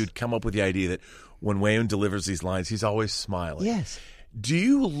 You said you'd come up with the idea that when Wei-Yun delivers these lines, he's always smiling. Yes. Do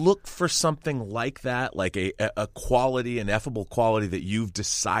you look for something like that, like a quality, an effable quality that you've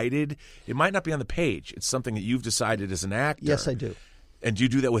decided? It might not be on the page. It's something that you've decided as an actor. Yes, I do. And do you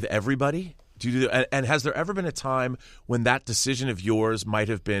do that with everybody? And has there ever been a time when that decision of yours might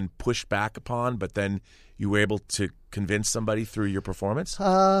have been pushed back upon, but then you were able to convince somebody through your performance?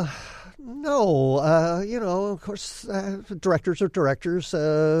 No. Of course, directors are directors.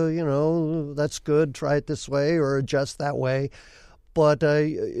 That's good. Try it this way or adjust that way. But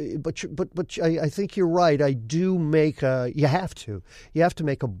I think you're right. I do make you have to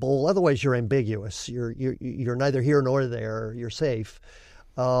make a bold. Otherwise, you're ambiguous. You're neither here nor there. You're safe.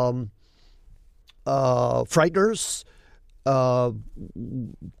 Frighteners.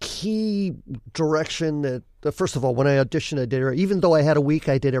 Key direction that, first of all, when I auditioned, I did, even though I had a week,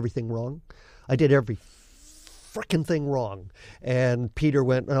 I did everything wrong. I did every frickin' thing wrong. And Peter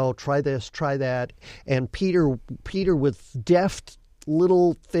went, oh, try this, try that. And Peter with deft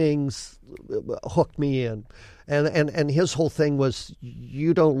little things hooked me in. And his whole thing was,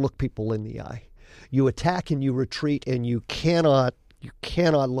 you don't look people in the eye. You attack and you retreat, and you cannot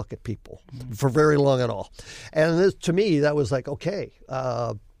look at people for very long at all. And this, to me, that was like, okay,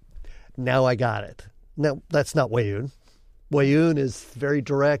 now I got it. Now, that's not Wei-Yun. Wei-Yun is very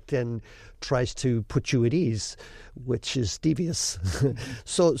direct and tries to put you at ease, which is devious.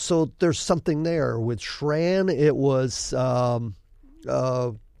 So there's something there. With Shran, it was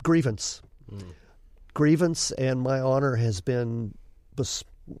grievance. Grievance, and my honor has been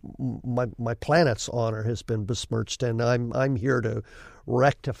my planet's honor has been besmirched, and I'm here to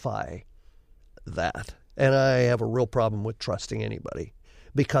rectify that. And I have a real problem with trusting anybody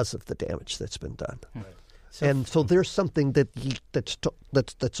because of the damage that's been done. Right. So there's something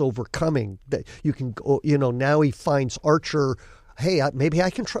that's overcoming that you can go. Now he finds Archer. Hey, maybe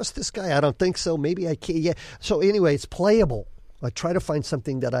I can trust this guy. I don't think so. Maybe I can. Yeah. So anyway, it's playable. I try to find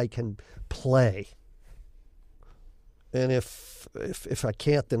something that I can play. And if I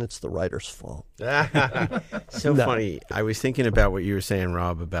can't, then it's the writer's fault. Funny. I was thinking about what you were saying,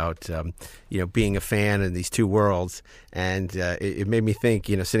 Rob, about being a fan of these two worlds, and it made me think.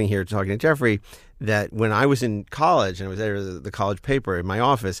 Sitting here talking to Jeffrey, that when I was in college and I was editor of the college paper in my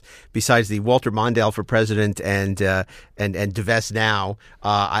office, besides the Walter Mondale for president and Divest Now,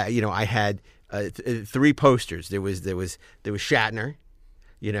 I had 3 posters. There was Shatner.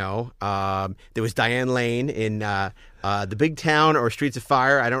 There was Diane Lane in The Big Town or Streets of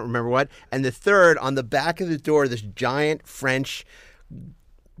Fire. I don't remember what. And the third, on the back of the door, this giant French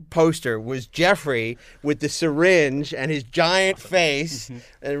poster was Jeffrey with the syringe and his giant face and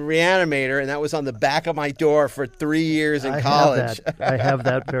Reanimator, and that was on the back of my door for 3 years in college. I have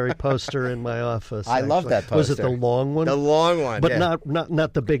that very poster in my office. I love that poster. Was it the long one? The long one, but yeah.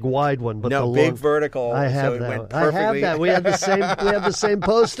 not the big wide one, but no, the big long, vertical. I have so that. It went I have that. We had the same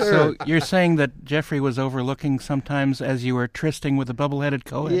poster. So you're saying that Jeffrey was overlooking sometimes as you were trysting with the bubble-headed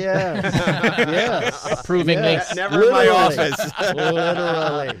Cohen? Yes. Yes. Approvingly. Never in my office.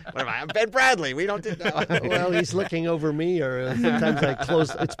 Literally. What am I? I'm Ben Bradley. We don't do that. Well, he's looking over me, or sometimes I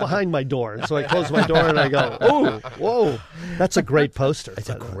close. It's behind my door, and so I close my door and I go, "Oh, whoa, that's a great poster." It's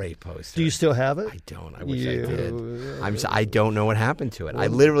a great poster. Do you still have it? I don't. I wish I did. I don't know what happened to it. I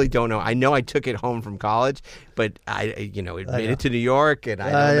literally don't know. I know I took it home from college, but it made it to New York, and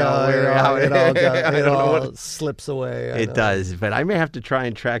I don't know how it all slips away. It does, but I may have to try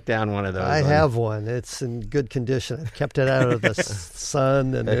and track down one of those. I have one. It's in good condition. I've kept it out of the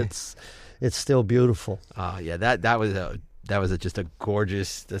sun, and it's still beautiful. Yeah, that was just a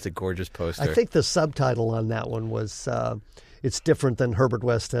gorgeous. That's a gorgeous poster. I think the subtitle on that one was it's different than Herbert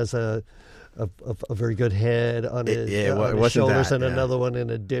West has a very good head on his shoulders and another one in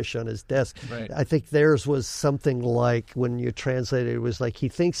a dish on his desk. Right. I think theirs was something like, when you translate it, was like he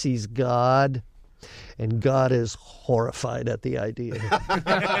thinks he's God, and God is horrified at the idea.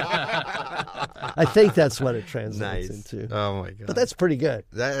 I think that's what it translates into. Oh, my God. But that's pretty good.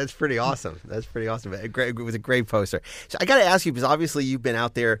 That's pretty awesome. That's pretty awesome. It was a great poster. So I got to ask you, because obviously you've been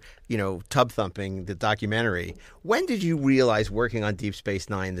out there, tub thumping the documentary. When did you realize, working on Deep Space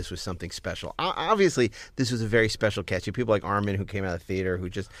Nine, this was something special? Obviously, this was a very special cast. You have people like Armin, who came out of the theater, who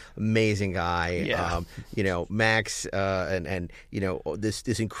just amazing guy. Yeah. Max, and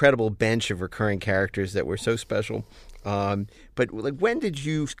this incredible bench of recurring characters that were so special. But when did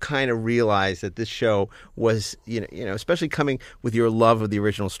you kind of realize that this show was, especially coming with your love of the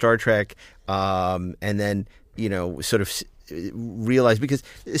original Star Trek, and then, sort of realize, because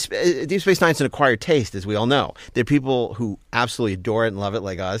Deep Space Nine is an acquired taste, as we all know. There are people who absolutely adore it and love it,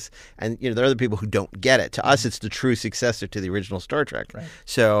 like us, and there are other people who don't get it. To us, it's the true successor to the original Star Trek. Right.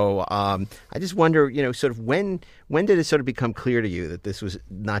 So I just wonder, sort of when did it sort of become clear to you that this was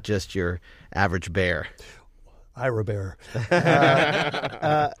not just your average bear? Ira Bear.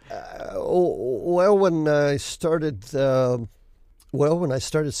 When I started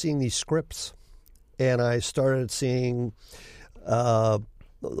seeing these scripts, and I started seeing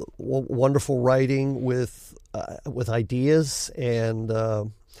wonderful writing with ideas and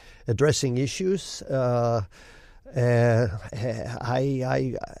addressing issues, we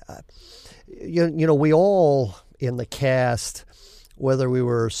all in the cast, whether we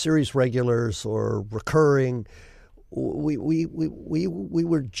were series regulars or recurring, we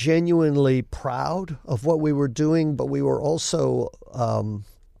were genuinely proud of what we were doing, but we were also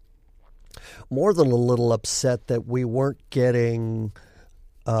more than a little upset that we weren't getting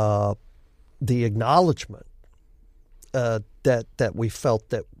the acknowledgement that we felt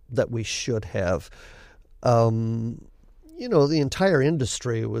that we should have. The entire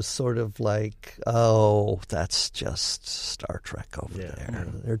industry was sort of like, oh, that's just Star Trek over there.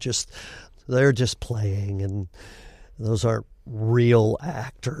 They're just playing, and those aren't real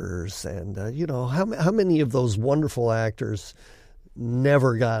actors. And how many of those wonderful actors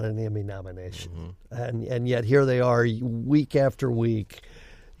never got an Emmy nomination, and yet here they are week after week,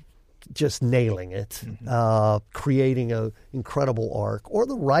 just nailing it, creating an incredible arc, or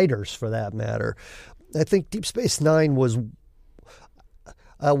the writers for that matter. I think Deep Space Nine was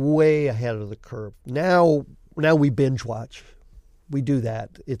way ahead of the curve. Now we binge watch. We do that.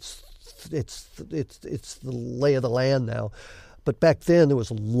 It's the lay of the land now. But back then there was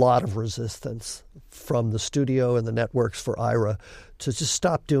a lot of resistance from the studio and the networks for IRA to just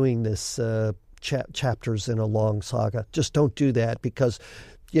stop doing this chapters in a long saga. Just don't do that, because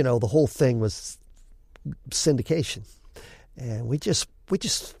the whole thing was syndication, and we just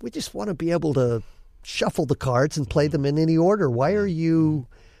want to be able to shuffle the cards and play them in any order. Why are you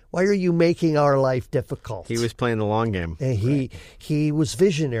making our life difficult? He was playing the long game. And he was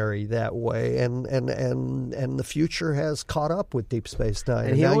visionary that way, and the future has caught up with Deep Space Nine.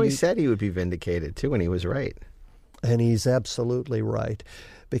 And he always said he would be vindicated too, and he was right. And he's absolutely right,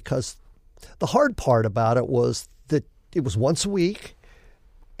 because the hard part about it was that it was once a week,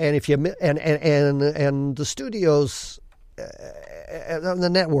 and if you and the studios and the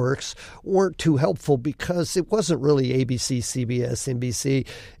networks weren't too helpful, because it wasn't really ABC, CBS, NBC.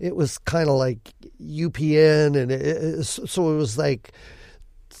 It was kind of like UPN, and so it was like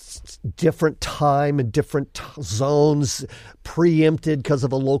different time and different zones, preempted because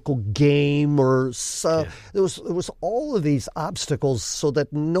of a local game or so. It was all of these obstacles so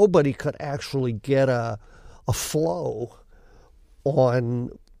that nobody could actually get a flow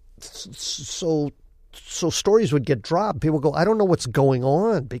on. So stories would get dropped. People go, I don't know what's going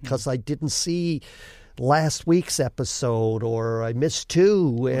on because I didn't see last week's episode, or I missed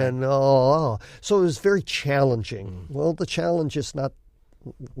two, and so it was very challenging. Well, the challenge is not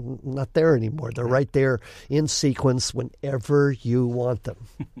there anymore. They're right there in sequence whenever you want them.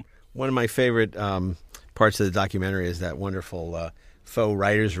 One of my favorite parts of the documentary is that wonderful faux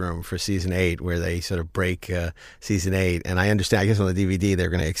writer's room for season 8, where they sort of break season 8. And I understand, I guess on the DVD they're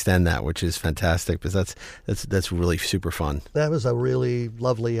going to extend that, which is fantastic, because that's really super fun. That was a really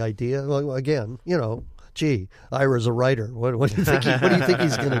lovely idea. Well, again, gee, Ira's a writer. What do you think? What do you think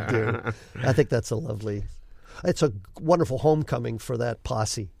he's going to do? I think that's it's a wonderful homecoming for that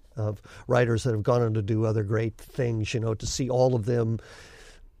posse of writers that have gone on to do other great things. To see all of them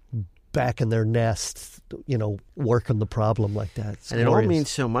back in their nest, working the problem like that. It's and glorious. It all means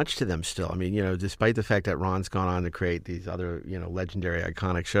so much to them still. I mean, despite the fact that Ron's gone on to create these other, legendary,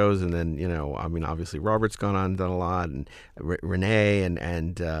 iconic shows, and then, obviously Robert's gone on and done a lot, and Renee,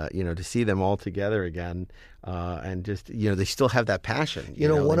 and to see them all together again, and just, they still have that passion.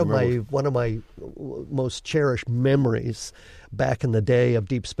 One of my most cherished memories back in the day of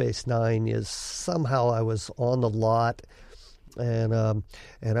Deep Space Nine is somehow I was on the lot. And I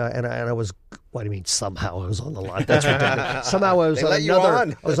was. What do you mean? Somehow I was on the lot. That's ridiculous. Somehow I was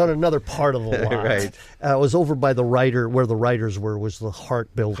on another part of the lot. Right. I was over by the writer, where the writers were, was the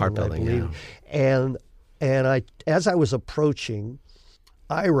Hart Building, I believe. Yeah. And as I was approaching,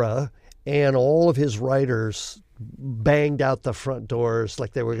 Ira and all of his writers banged out the front doors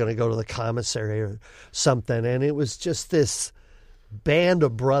like they were going to go to the commissary or something, and it was just this band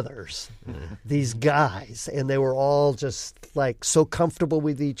of brothers, these guys, and they were all just like so comfortable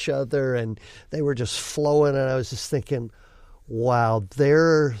with each other, and they were just flowing, and I was just thinking, wow,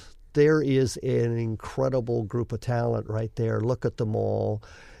 there is an incredible group of talent right there. Look at them all.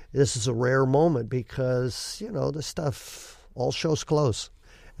 This is a rare moment, because this stuff, all shows close,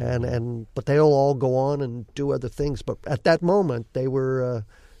 but they'll all go on and do other things, but at that moment they were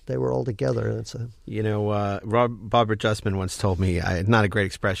all together. Robert Justman once told me, not a great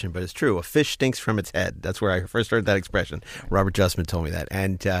expression, but it's true, a fish stinks from its head. That's where I first heard that expression. Robert Justman told me that.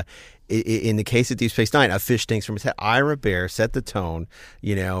 And in the case of Deep Space Nine, a fish stinks from its head. Ira Behr set the tone,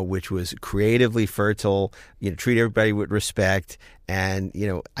 which was creatively fertile, treat everybody with respect. And,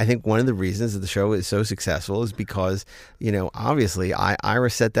 I think one of the reasons that the show is so successful is because, obviously Ira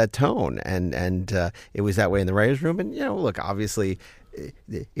set that tone, and it was that way in the writers' room. And, look, obviously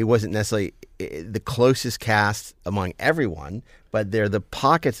it wasn't necessarily the closest cast among everyone, but they're the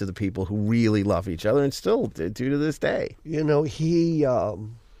pockets of the people who really love each other and still do to this day. We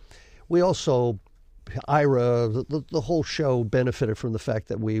also, Ira, the whole show benefited from the fact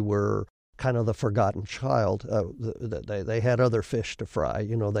that we were kind of the forgotten child. They had other fish to fry.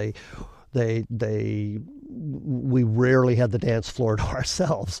 We rarely had the dance floor to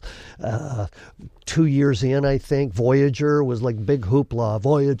ourselves. 2 years in, I think, Voyager was like big hoopla.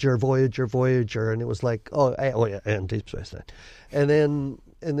 Voyager, and it was like, and Deep Space Nine,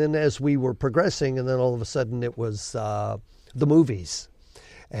 and then as we were progressing, and then all of a sudden it was the movies.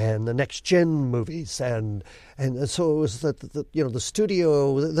 And the next gen movies, and so it was that the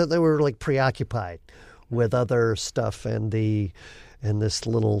studio, they were like preoccupied with other stuff, and this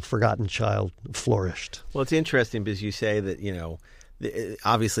little forgotten child flourished. Well, it's interesting because you say that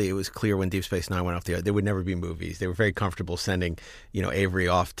obviously it was clear when Deep Space Nine went off the air there would never be movies. They were very comfortable sending Avery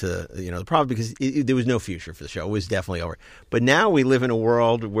off to probably because there was no future for the show. It was definitely over. But now we live in a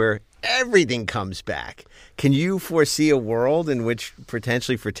world where everything comes back. Can you foresee a world in which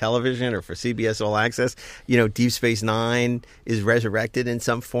potentially for television or for CBS All Access, Deep Space Nine is resurrected in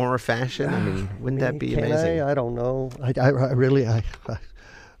some form or fashion? I mean, wouldn't that be amazing? I don't know. I really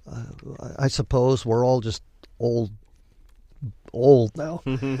suppose we're all just old now.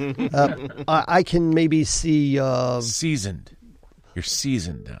 I can maybe see seasoned. You're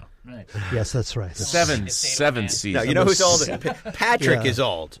seasoned now. Right. Yes, that's right. Seven seasons. No, you know who's old? Patrick is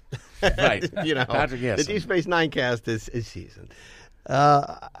old. Right. Patrick, yes. The Deep Space Nine cast is seasoned.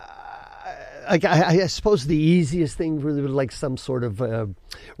 I suppose the easiest thing would be like some sort of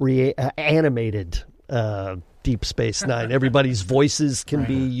animated Deep Space Nine. Everybody's voices can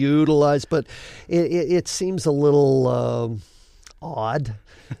be utilized, but it seems a little odd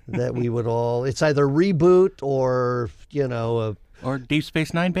that we would all. It's either reboot or or Deep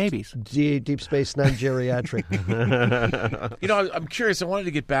Space Nine babies. Deep Space Nine geriatric. I'm curious. I wanted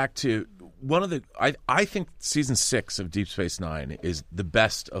to get back to one of the. I think season 6 of Deep Space Nine is the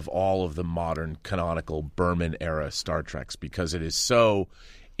best of all of the modern canonical Berman era Star Treks because it is so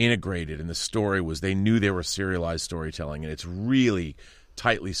integrated, and the story was they knew they were serialized storytelling, and it's really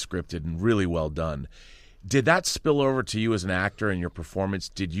tightly scripted and really well done. Did that spill over to you as an actor in your performance?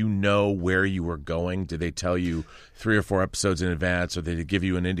 Did you know where you were going? Did they tell you 3 or 4 episodes in advance, or did they give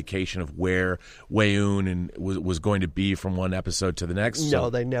you an indication of where Weyoun was going to be from one episode to the next?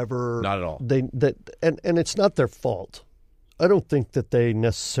 No, they never. Not at all. And it's not their fault. I don't think that they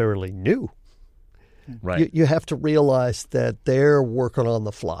necessarily knew. Right. You have to realize that they're working on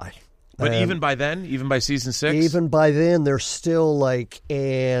the fly. But even by then, even by season 6? Even by then, they're still like,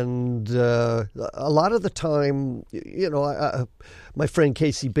 and a lot of the time, my friend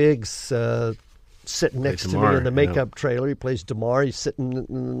Casey Biggs sitting next to me in the makeup trailer. He plays Damar. He's sitting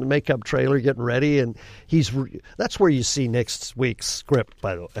in the makeup trailer getting ready, and that's where you see next week's script,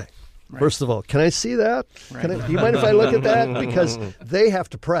 by the way. Right. First of all, can I see that? Right. Do you mind if I look at that? Because they have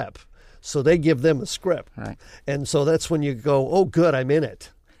to prep, so they give them a script. Right. And so that's when you go, oh, good, I'm in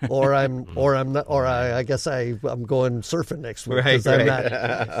it. I'm not, or I guess I'm going surfing next week. Right. I'm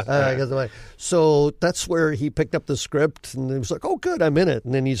not. So that's where he picked up the script, and he was like, "Oh, good, I'm in it."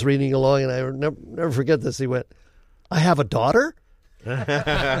 And then he's reading along, and I never forget this. He went, "I have a daughter."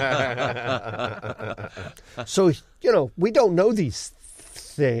 So we don't know these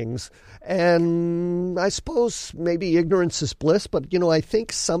things, and I suppose maybe ignorance is bliss. But I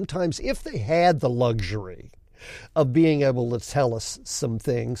think sometimes if they had the luxury of being able to tell us some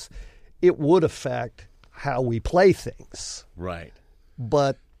things, it would affect how we play things. Right.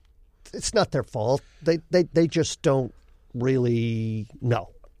 But it's not their fault. They just don't really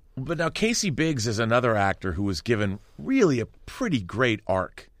know. But now Casey Biggs is another actor who was given really a pretty great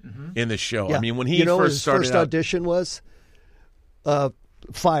arc in the show. Yeah. I mean, when he first started his first audition was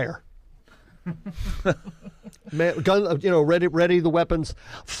fire. Gun, ready the weapons,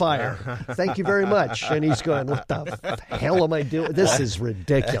 fire. Thank you very much. And he's going, what the hell am I doing? This is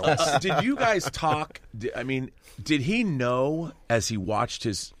ridiculous. Did you guys talk? I mean, did he know as he watched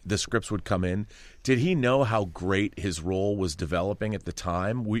the scripts would come in? Did he know how great his role was developing at the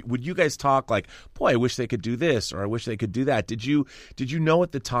time? Would you guys talk like, boy, I wish they could do this, or I wish they could do that? Did you know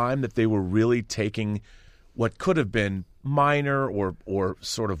at the time that they were really taking what could have been minor or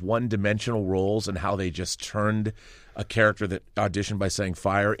sort of one-dimensional roles and how they just turned a character that auditioned by saying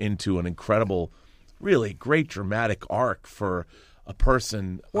fire into an incredible, really great dramatic arc for a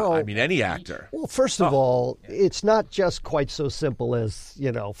person, any actor? Well, first of all, it's not just quite so simple as,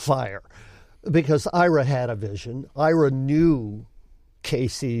 fire. Because Ira had a vision. Ira knew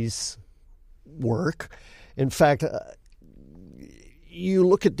Casey's work. In fact, you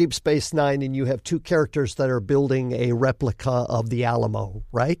look at Deep Space Nine and you have 2 characters that are building a replica of the Alamo,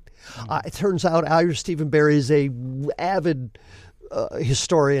 right? It turns out Ira Stephen Barry is a avid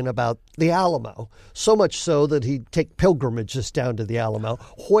historian about the Alamo, so much so that he'd take pilgrimages down to the Alamo,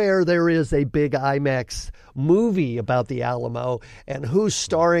 where there is a big IMAX movie about the Alamo. And who's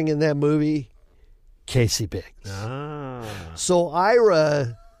starring in that movie? Casey Biggs. Ah. So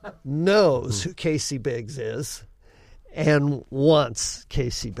Ira knows who Casey Biggs is and wants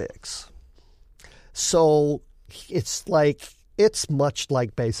Casey Biggs. So it's much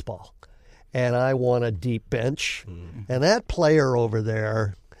like baseball. And I want a deep bench. And that player over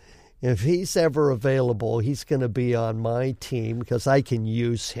there, if he's ever available, he's going to be on my team because I can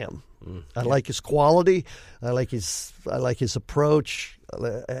use him. I like his quality. I like his approach.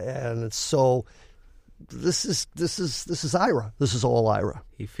 And so this is Ira. This is all Ira.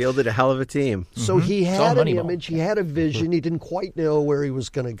 He fielded a hell of a team. So he had an image. He had a vision. He didn't quite know where he was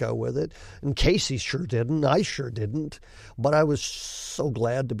going to go with it. And Casey sure didn't. I sure didn't. But I was so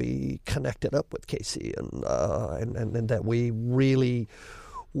glad to be connected up with Casey and that we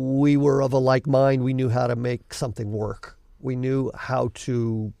were of a like mind. We knew how to make something work. We knew how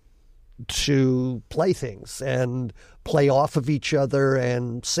to play things and play off of each other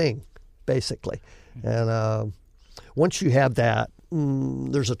and sing, basically. And once you have that,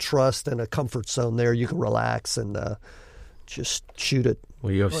 there's a trust and a comfort zone there. You can relax and just shoot it.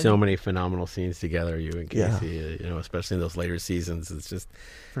 Well, you have so many phenomenal scenes together, you and Casey, especially in those later seasons. It's just...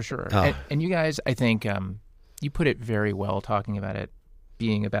 For sure. And you guys, I think you put it very well talking about it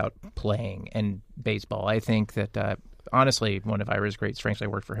being about playing and baseball. I think that, honestly, one of Ira's great strengths, I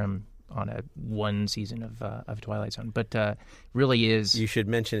worked for him on one season of Twilight Zone, but really is... You should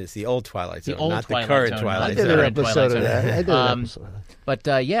mention it's the old Twilight Zone, not the current Twilight Zone. I did an episode of that.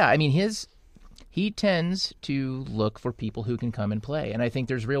 But yeah, I mean, he tends to look for people who can come and play, and I think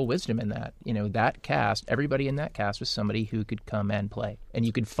there's real wisdom in that. That cast, everybody in that cast was somebody who could come and play, and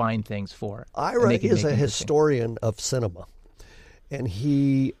you could find things for. Ira is a historian of cinema, and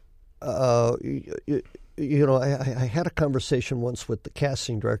he... I had a conversation once with the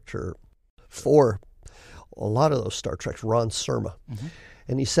casting director for a lot of those Star Treks, Ron Surma.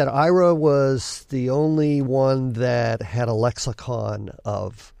 And he said Ira was the only one that had a lexicon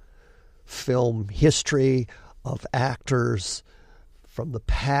of film history, of actors from the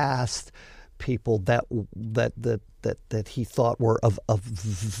past, people that he thought were of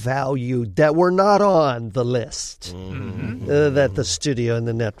value that were not on the list that the studio and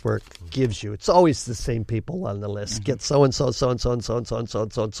the network gives you. It's always the same people on the list. Get so and so, so and so, and so and so, and so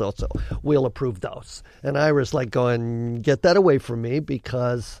and so, and so and so. We'll approve those. And Ira's like going, get that away from me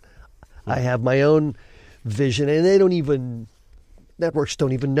because I have my own vision, and networks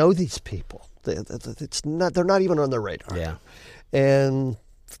don't even know these people. They're not even on their radar. Yeah, and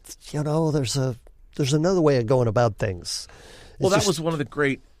there's another way of going about things. Well, that was one of the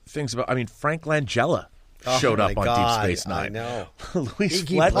great things about... I mean, Frank Langella showed up on Deep Space Nine. I know. Louise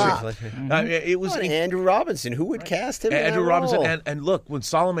Fletcher. It was Andrew Robinson. Who would cast him? Andrew Robinson. And look, when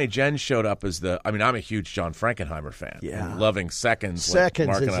Salome Jen showed up as I'm a huge John Frankenheimer fan. Yeah. Loving Seconds. Seconds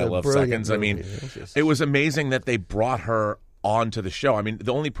Mark and I love Seconds. Movie. I mean, it was amazing that they brought her onto the show. I mean,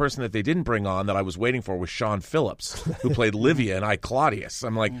 the only person that they didn't bring on that I was waiting for was Sean Phillips, who played Livia and I, Claudius.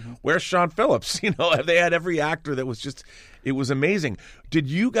 I'm like, where's Sean Phillips? They had every actor that was just, it was amazing. Did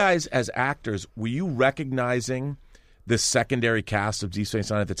you guys, as actors, were you recognizing the secondary cast of Deep Space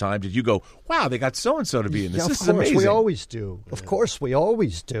Nine at the time? Did you go, wow, they got so-and-so to be in this? This is amazing. We always do. Of course, we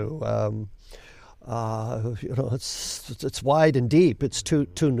always do. It's wide and deep. It's too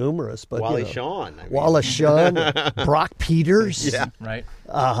numerous. But Wally Shawn, Wallace Shawn, Brock Peters, right.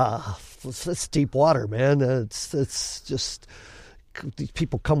 It's deep water, man. It's just these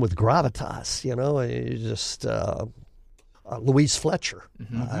people come with gravitas, Louise Fletcher.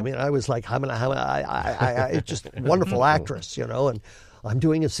 I mean, I was like, I just wonderful actress, and I'm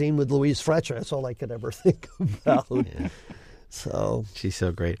doing a scene with Louise Fletcher. That's all I could ever think about. Yeah. So she's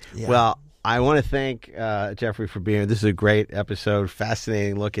so great. Yeah. Well, I want to thank Jeffrey for being here. This is a great episode,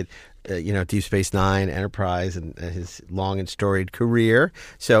 fascinating look at Deep Space Nine, Enterprise, and his long and storied career.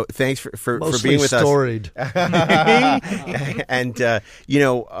 So thanks for being with storied. us. And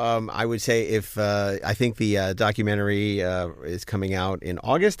I would say if I think the documentary is coming out in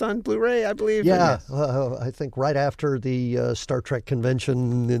August on Blu-ray, I believe. Yeah, I think right after the Star Trek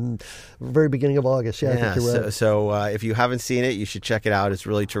convention in the very beginning of August. Yeah, I think you're right. So if you haven't seen it, you should check it out. It's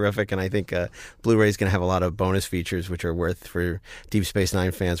really terrific, and I think Blu-ray is going to have a lot of bonus features, which are for Deep Space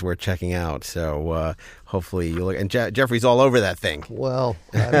Nine fans worth checking out. So hopefully you'll look. And Jeffrey's all over that thing. Well,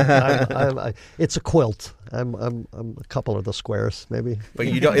 it's a quilt. I'm a couple of the squares, maybe. But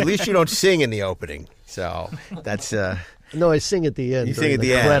you don't. At least you don't sing in the opening. So that's. No, I sing at the end. You sing at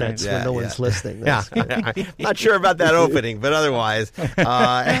the credits end. when no one's listening. Yeah. I'm not sure about that opening, but otherwise.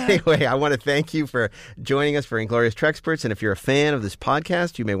 Anyway, I want to thank you for joining us for Inglorious Treksperts. And if you're a fan of this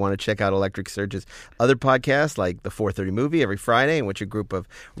podcast, you may want to check out Electric Surge's other podcasts like The 4:30 Movie every Friday, in which a group of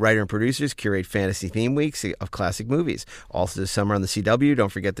writer and producers curate fantasy theme weeks of classic movies. Also this summer on the CW, don't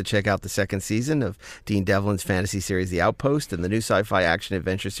forget to check out the second season of Dean Devlin's fantasy series The Outpost and the new sci-fi action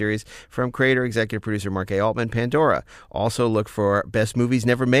adventure series from creator executive producer Mark Altman, Pandora. Also look for Best Movies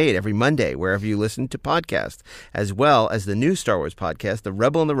Never Made every Monday wherever you listen to podcasts, as well as the new Star Wars podcast The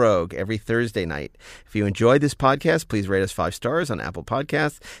Rebel and the Rogue every Thursday night. If you enjoyed this podcast, please rate us 5 stars on Apple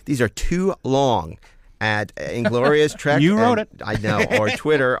Podcasts. These are too long. At Inglorious Trek. You wrote it. I know. Or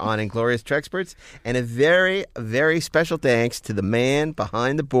Twitter on Inglorious Treksperts. And a very, very special thanks to the man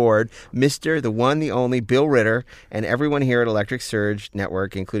behind the board, Mr. the one, the only, Bill Ritter, and everyone here at Electric Surge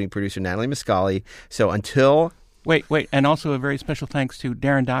Network, including producer Natalie Muscali. So until... Wait. And also a very special thanks to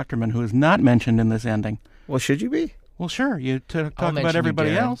Darren Doctorman, who is not mentioned in this ending. Well, should you be? Well, sure. You talk about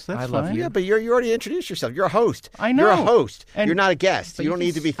everybody else. That's fine. Love you. Yeah, but you already introduced yourself. You're a host. I know. You're a host. And you're not a guest. You don't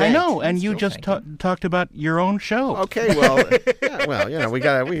need to be thanked. I know, and you just talked about your own show. Okay, well, we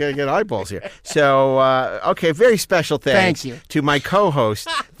gotta get eyeballs here. So, okay, very special thanks to my co-host,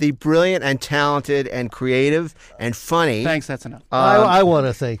 the brilliant and talented and creative and funny. Thanks, that's enough. I want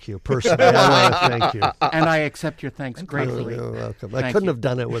to thank you personally. I want to thank you. And I accept your thanks gratefully. You're welcome. I couldn't have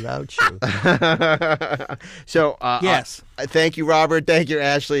done it without you. So, yes. Thank you, Robert. Thank you,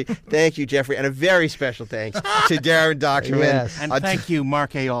 Ashley. Thank you, Jeffrey. And a very special thanks to Darren Doctorman. Yes. And thank you,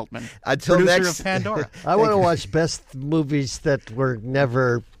 Mark A. Altman, until producer next... of Pandora. I want to watch best movies that were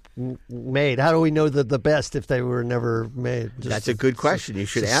never made. How do we know that the best if they were never made? That's a good question. You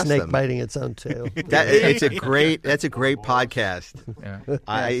should ask snake them. biting its own tail. That's a great podcast. Yeah.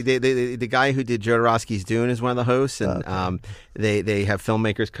 The guy who did Jodorowsky's Dune is one of the hosts, and they have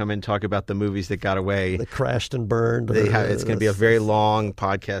filmmakers come in and talk about the movies that got away. That crashed and burned. It's going to be a very long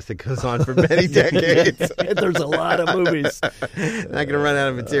podcast that goes on for many decades. There's a lot of movies. Not going to run out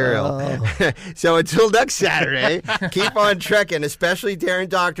of material. So until next Saturday, keep on trekking, especially Darren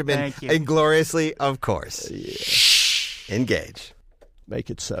Doctorman. Ingloriously, of course. Yeah. Engage. Make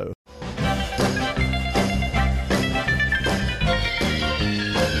it so.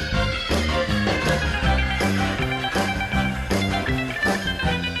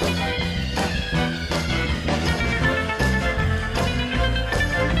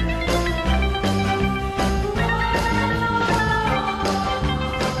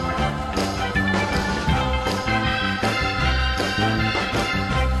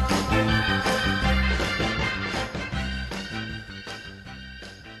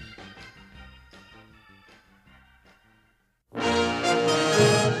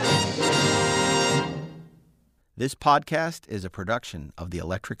 This podcast is a production of the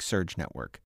Electric Surge Network.